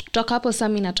 whatever. Toka hapo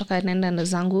sami natoka naenda na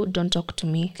zangu, don't talk to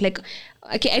me. Like,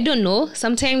 okay, I don't know.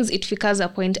 Sometimes it becomes a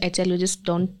point I tell you, just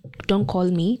don't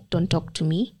call me, don't talk to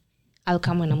me. I'll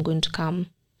come when I'm going to come.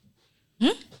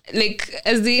 Like,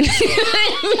 as in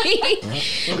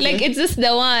like, it's just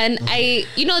the one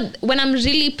when I'm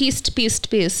really pissed,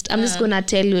 I'm just gonna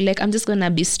tell you, like, I'm just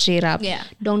gonna be straight up. Yeah.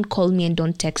 Don't call me and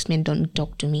don't text me and don't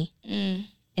talk to me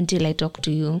until I talk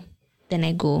to you, then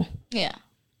I go. Yeah.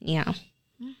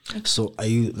 So are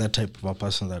you that type of a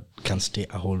person that can stay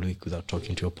a whole week without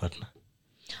talking to your partner?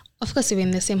 Of course, if we're in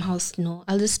the same house, no.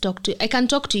 I can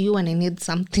talk to you when I need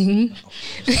something.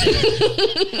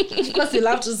 Of course, you'll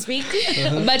have to speak.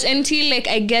 But until, like,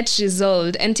 I get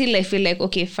resolved, until I feel like,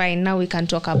 okay, fine, now we can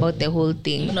talk about the whole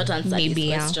thing. Not answer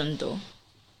this question, though.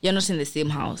 You're not in the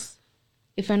same house.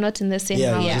 If we're not in the same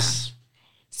house. Just,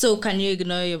 so can you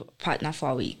ignore your partner for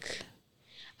a week?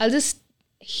 I'll just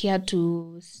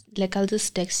I'll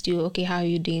just text you, okay, how are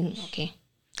you doing? Okay.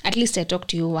 At least I talk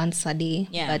to you once a day,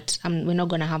 but we're not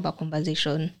going to have a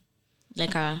conversation.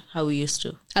 Like how we used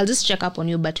to. I'll just check up on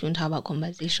you, but we won't have a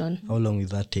conversation. how long will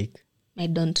that take? I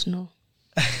don't know.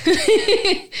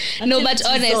 No, but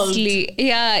honestly,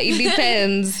 it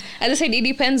depends. As I said, it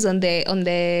depends on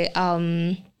the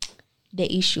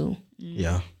issue.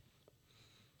 Yeah.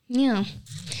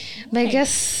 But I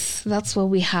guess that's what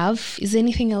we have. Is there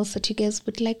anything else that you guys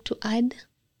would like to add?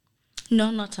 No,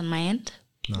 not on my end.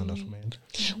 No, not mind.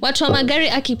 Watu wa magari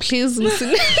aki, please We'll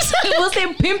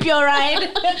say pimp your ride.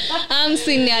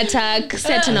 msini attack.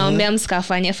 Sasa tunaombea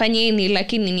msikafanya. Fanyeni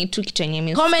lakini ni tu kitu yenye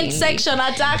mimi. Comment section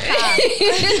attack.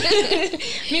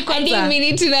 Mi kwanza. Hadi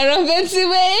mimi tuna Robert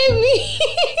Siwemi.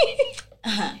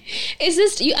 It's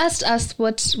just, you asked us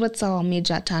what's our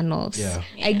major turn-offs. Yeah.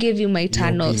 I gave you my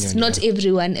turn-offs, opinion, not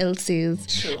everyone else's.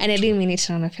 True, and I didn't mean it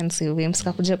on offensive way.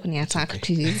 Msikakuja kuni attack,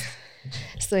 please.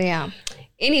 So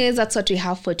anyways, that's what we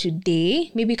have for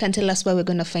today. Maybe you can tell us where we're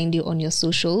going to find you on your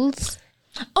socials.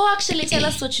 Oh, actually, tell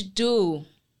us what you do.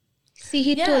 See,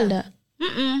 he told her.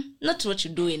 Not what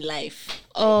you do in life.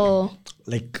 Oh.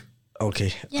 Like,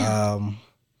 okay. Yeah.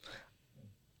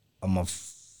 I'm a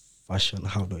fashion,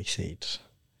 how do I say it?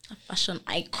 A fashion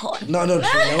icon. No, I won't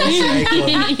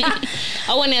say icon.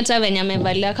 I want to tell venye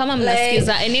amevalia kama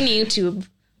mnasikiza nini YouTube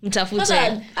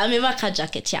mtafute. Ameva ka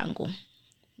jacket yangu.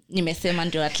 Nimesema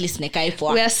ndio at least nikae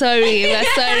poa. We're sorry.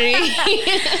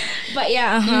 But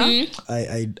yeah,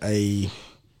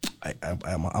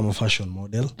 I'm a fashion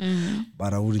model,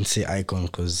 but I wouldn't say icon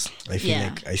because I feel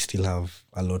like I still have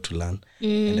a lot to learn,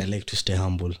 and I like to stay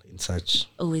humble in such.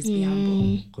 Always be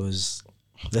humble, because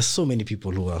there's so many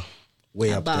people who are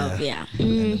way above, up there,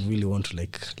 and I really want to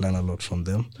like learn a lot from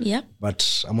them. Yep.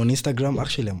 But I'm on Instagram.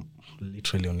 Actually, I'm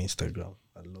literally on Instagram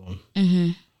alone.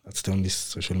 That's the only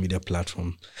social media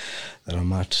platform that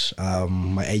I'm at.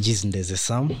 My IG is Ndeze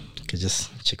Sam. You can just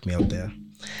check me out there.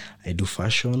 I do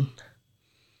fashion.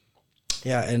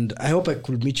 Yeah, and I hope I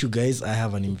could meet you guys. I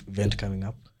have an event coming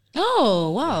up. Oh,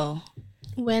 wow.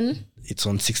 When? It's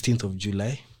on 16th of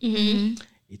July.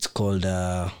 It's called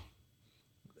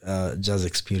Jazz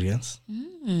Experience.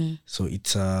 So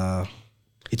it's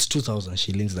 2,000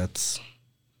 shillings.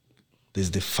 There's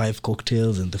the 5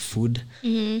 cocktails and the food. So,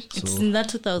 it's in that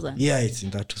 2,000? Yeah, it's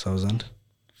in that 2,000.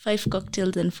 5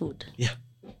 cocktails and food? Yeah.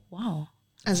 Wow.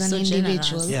 As an individual?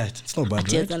 Generous. Yeah, it's not bad,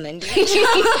 As right? an individual.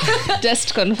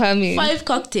 Just confirming. 5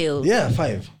 cocktails? Yeah,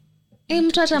 5.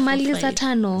 Mtu atamaliza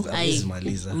 5. Hawezi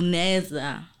maliza.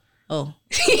 Unaweza. Oh.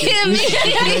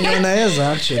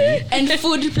 Unaweza actually. And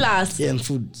food plus. Yeah, and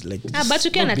food like. But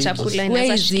ukiwa na chakula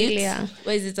Where is inaweza it?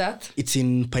 Where is it at? It's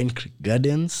in Pine Creek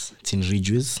Gardens. It's in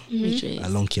Ridgeways,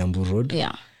 along Kiambu Road.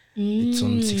 Yeah. It's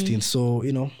on 16th. So,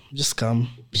 just come,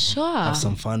 Sure. have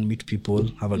some fun, meet people,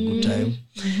 have a good time.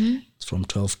 It's from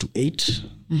 12 to 8.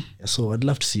 Yeah, so I'd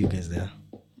love to see you guys there.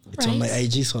 It's on my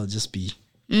IG, so I'll just be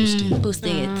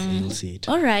Posting it. You'll see it.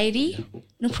 Alrighty.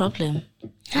 No problem.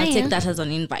 I'll take that as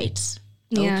an invite.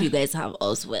 I hope you guys have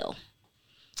as well.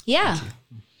 Yeah.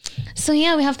 So we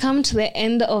have come to the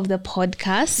end of the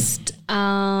podcast.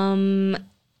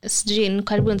 Jane,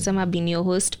 karibu nsema being your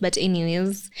host, but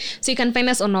anyways, so you can find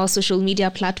us on our social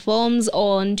media platforms,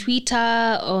 on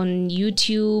Twitter, on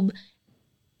YouTube.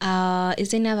 Is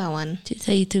there another one?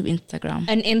 Twitter, YouTube, Instagram.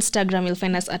 On Instagram, you'll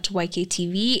find us at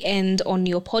YKTV, and on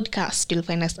your podcast, you'll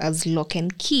find us as Lock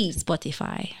and Key.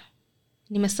 Spotify.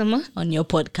 Nimesema? On your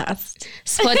podcast.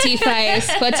 Spotify.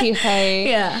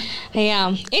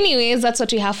 Yeah. Anyways, that's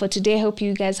what we have for today. I hope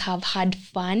you guys have had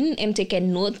fun and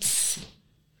taken notes.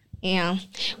 Yeah.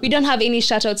 We don't have any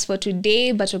shout outs for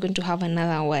today, but we're going to have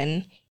another one.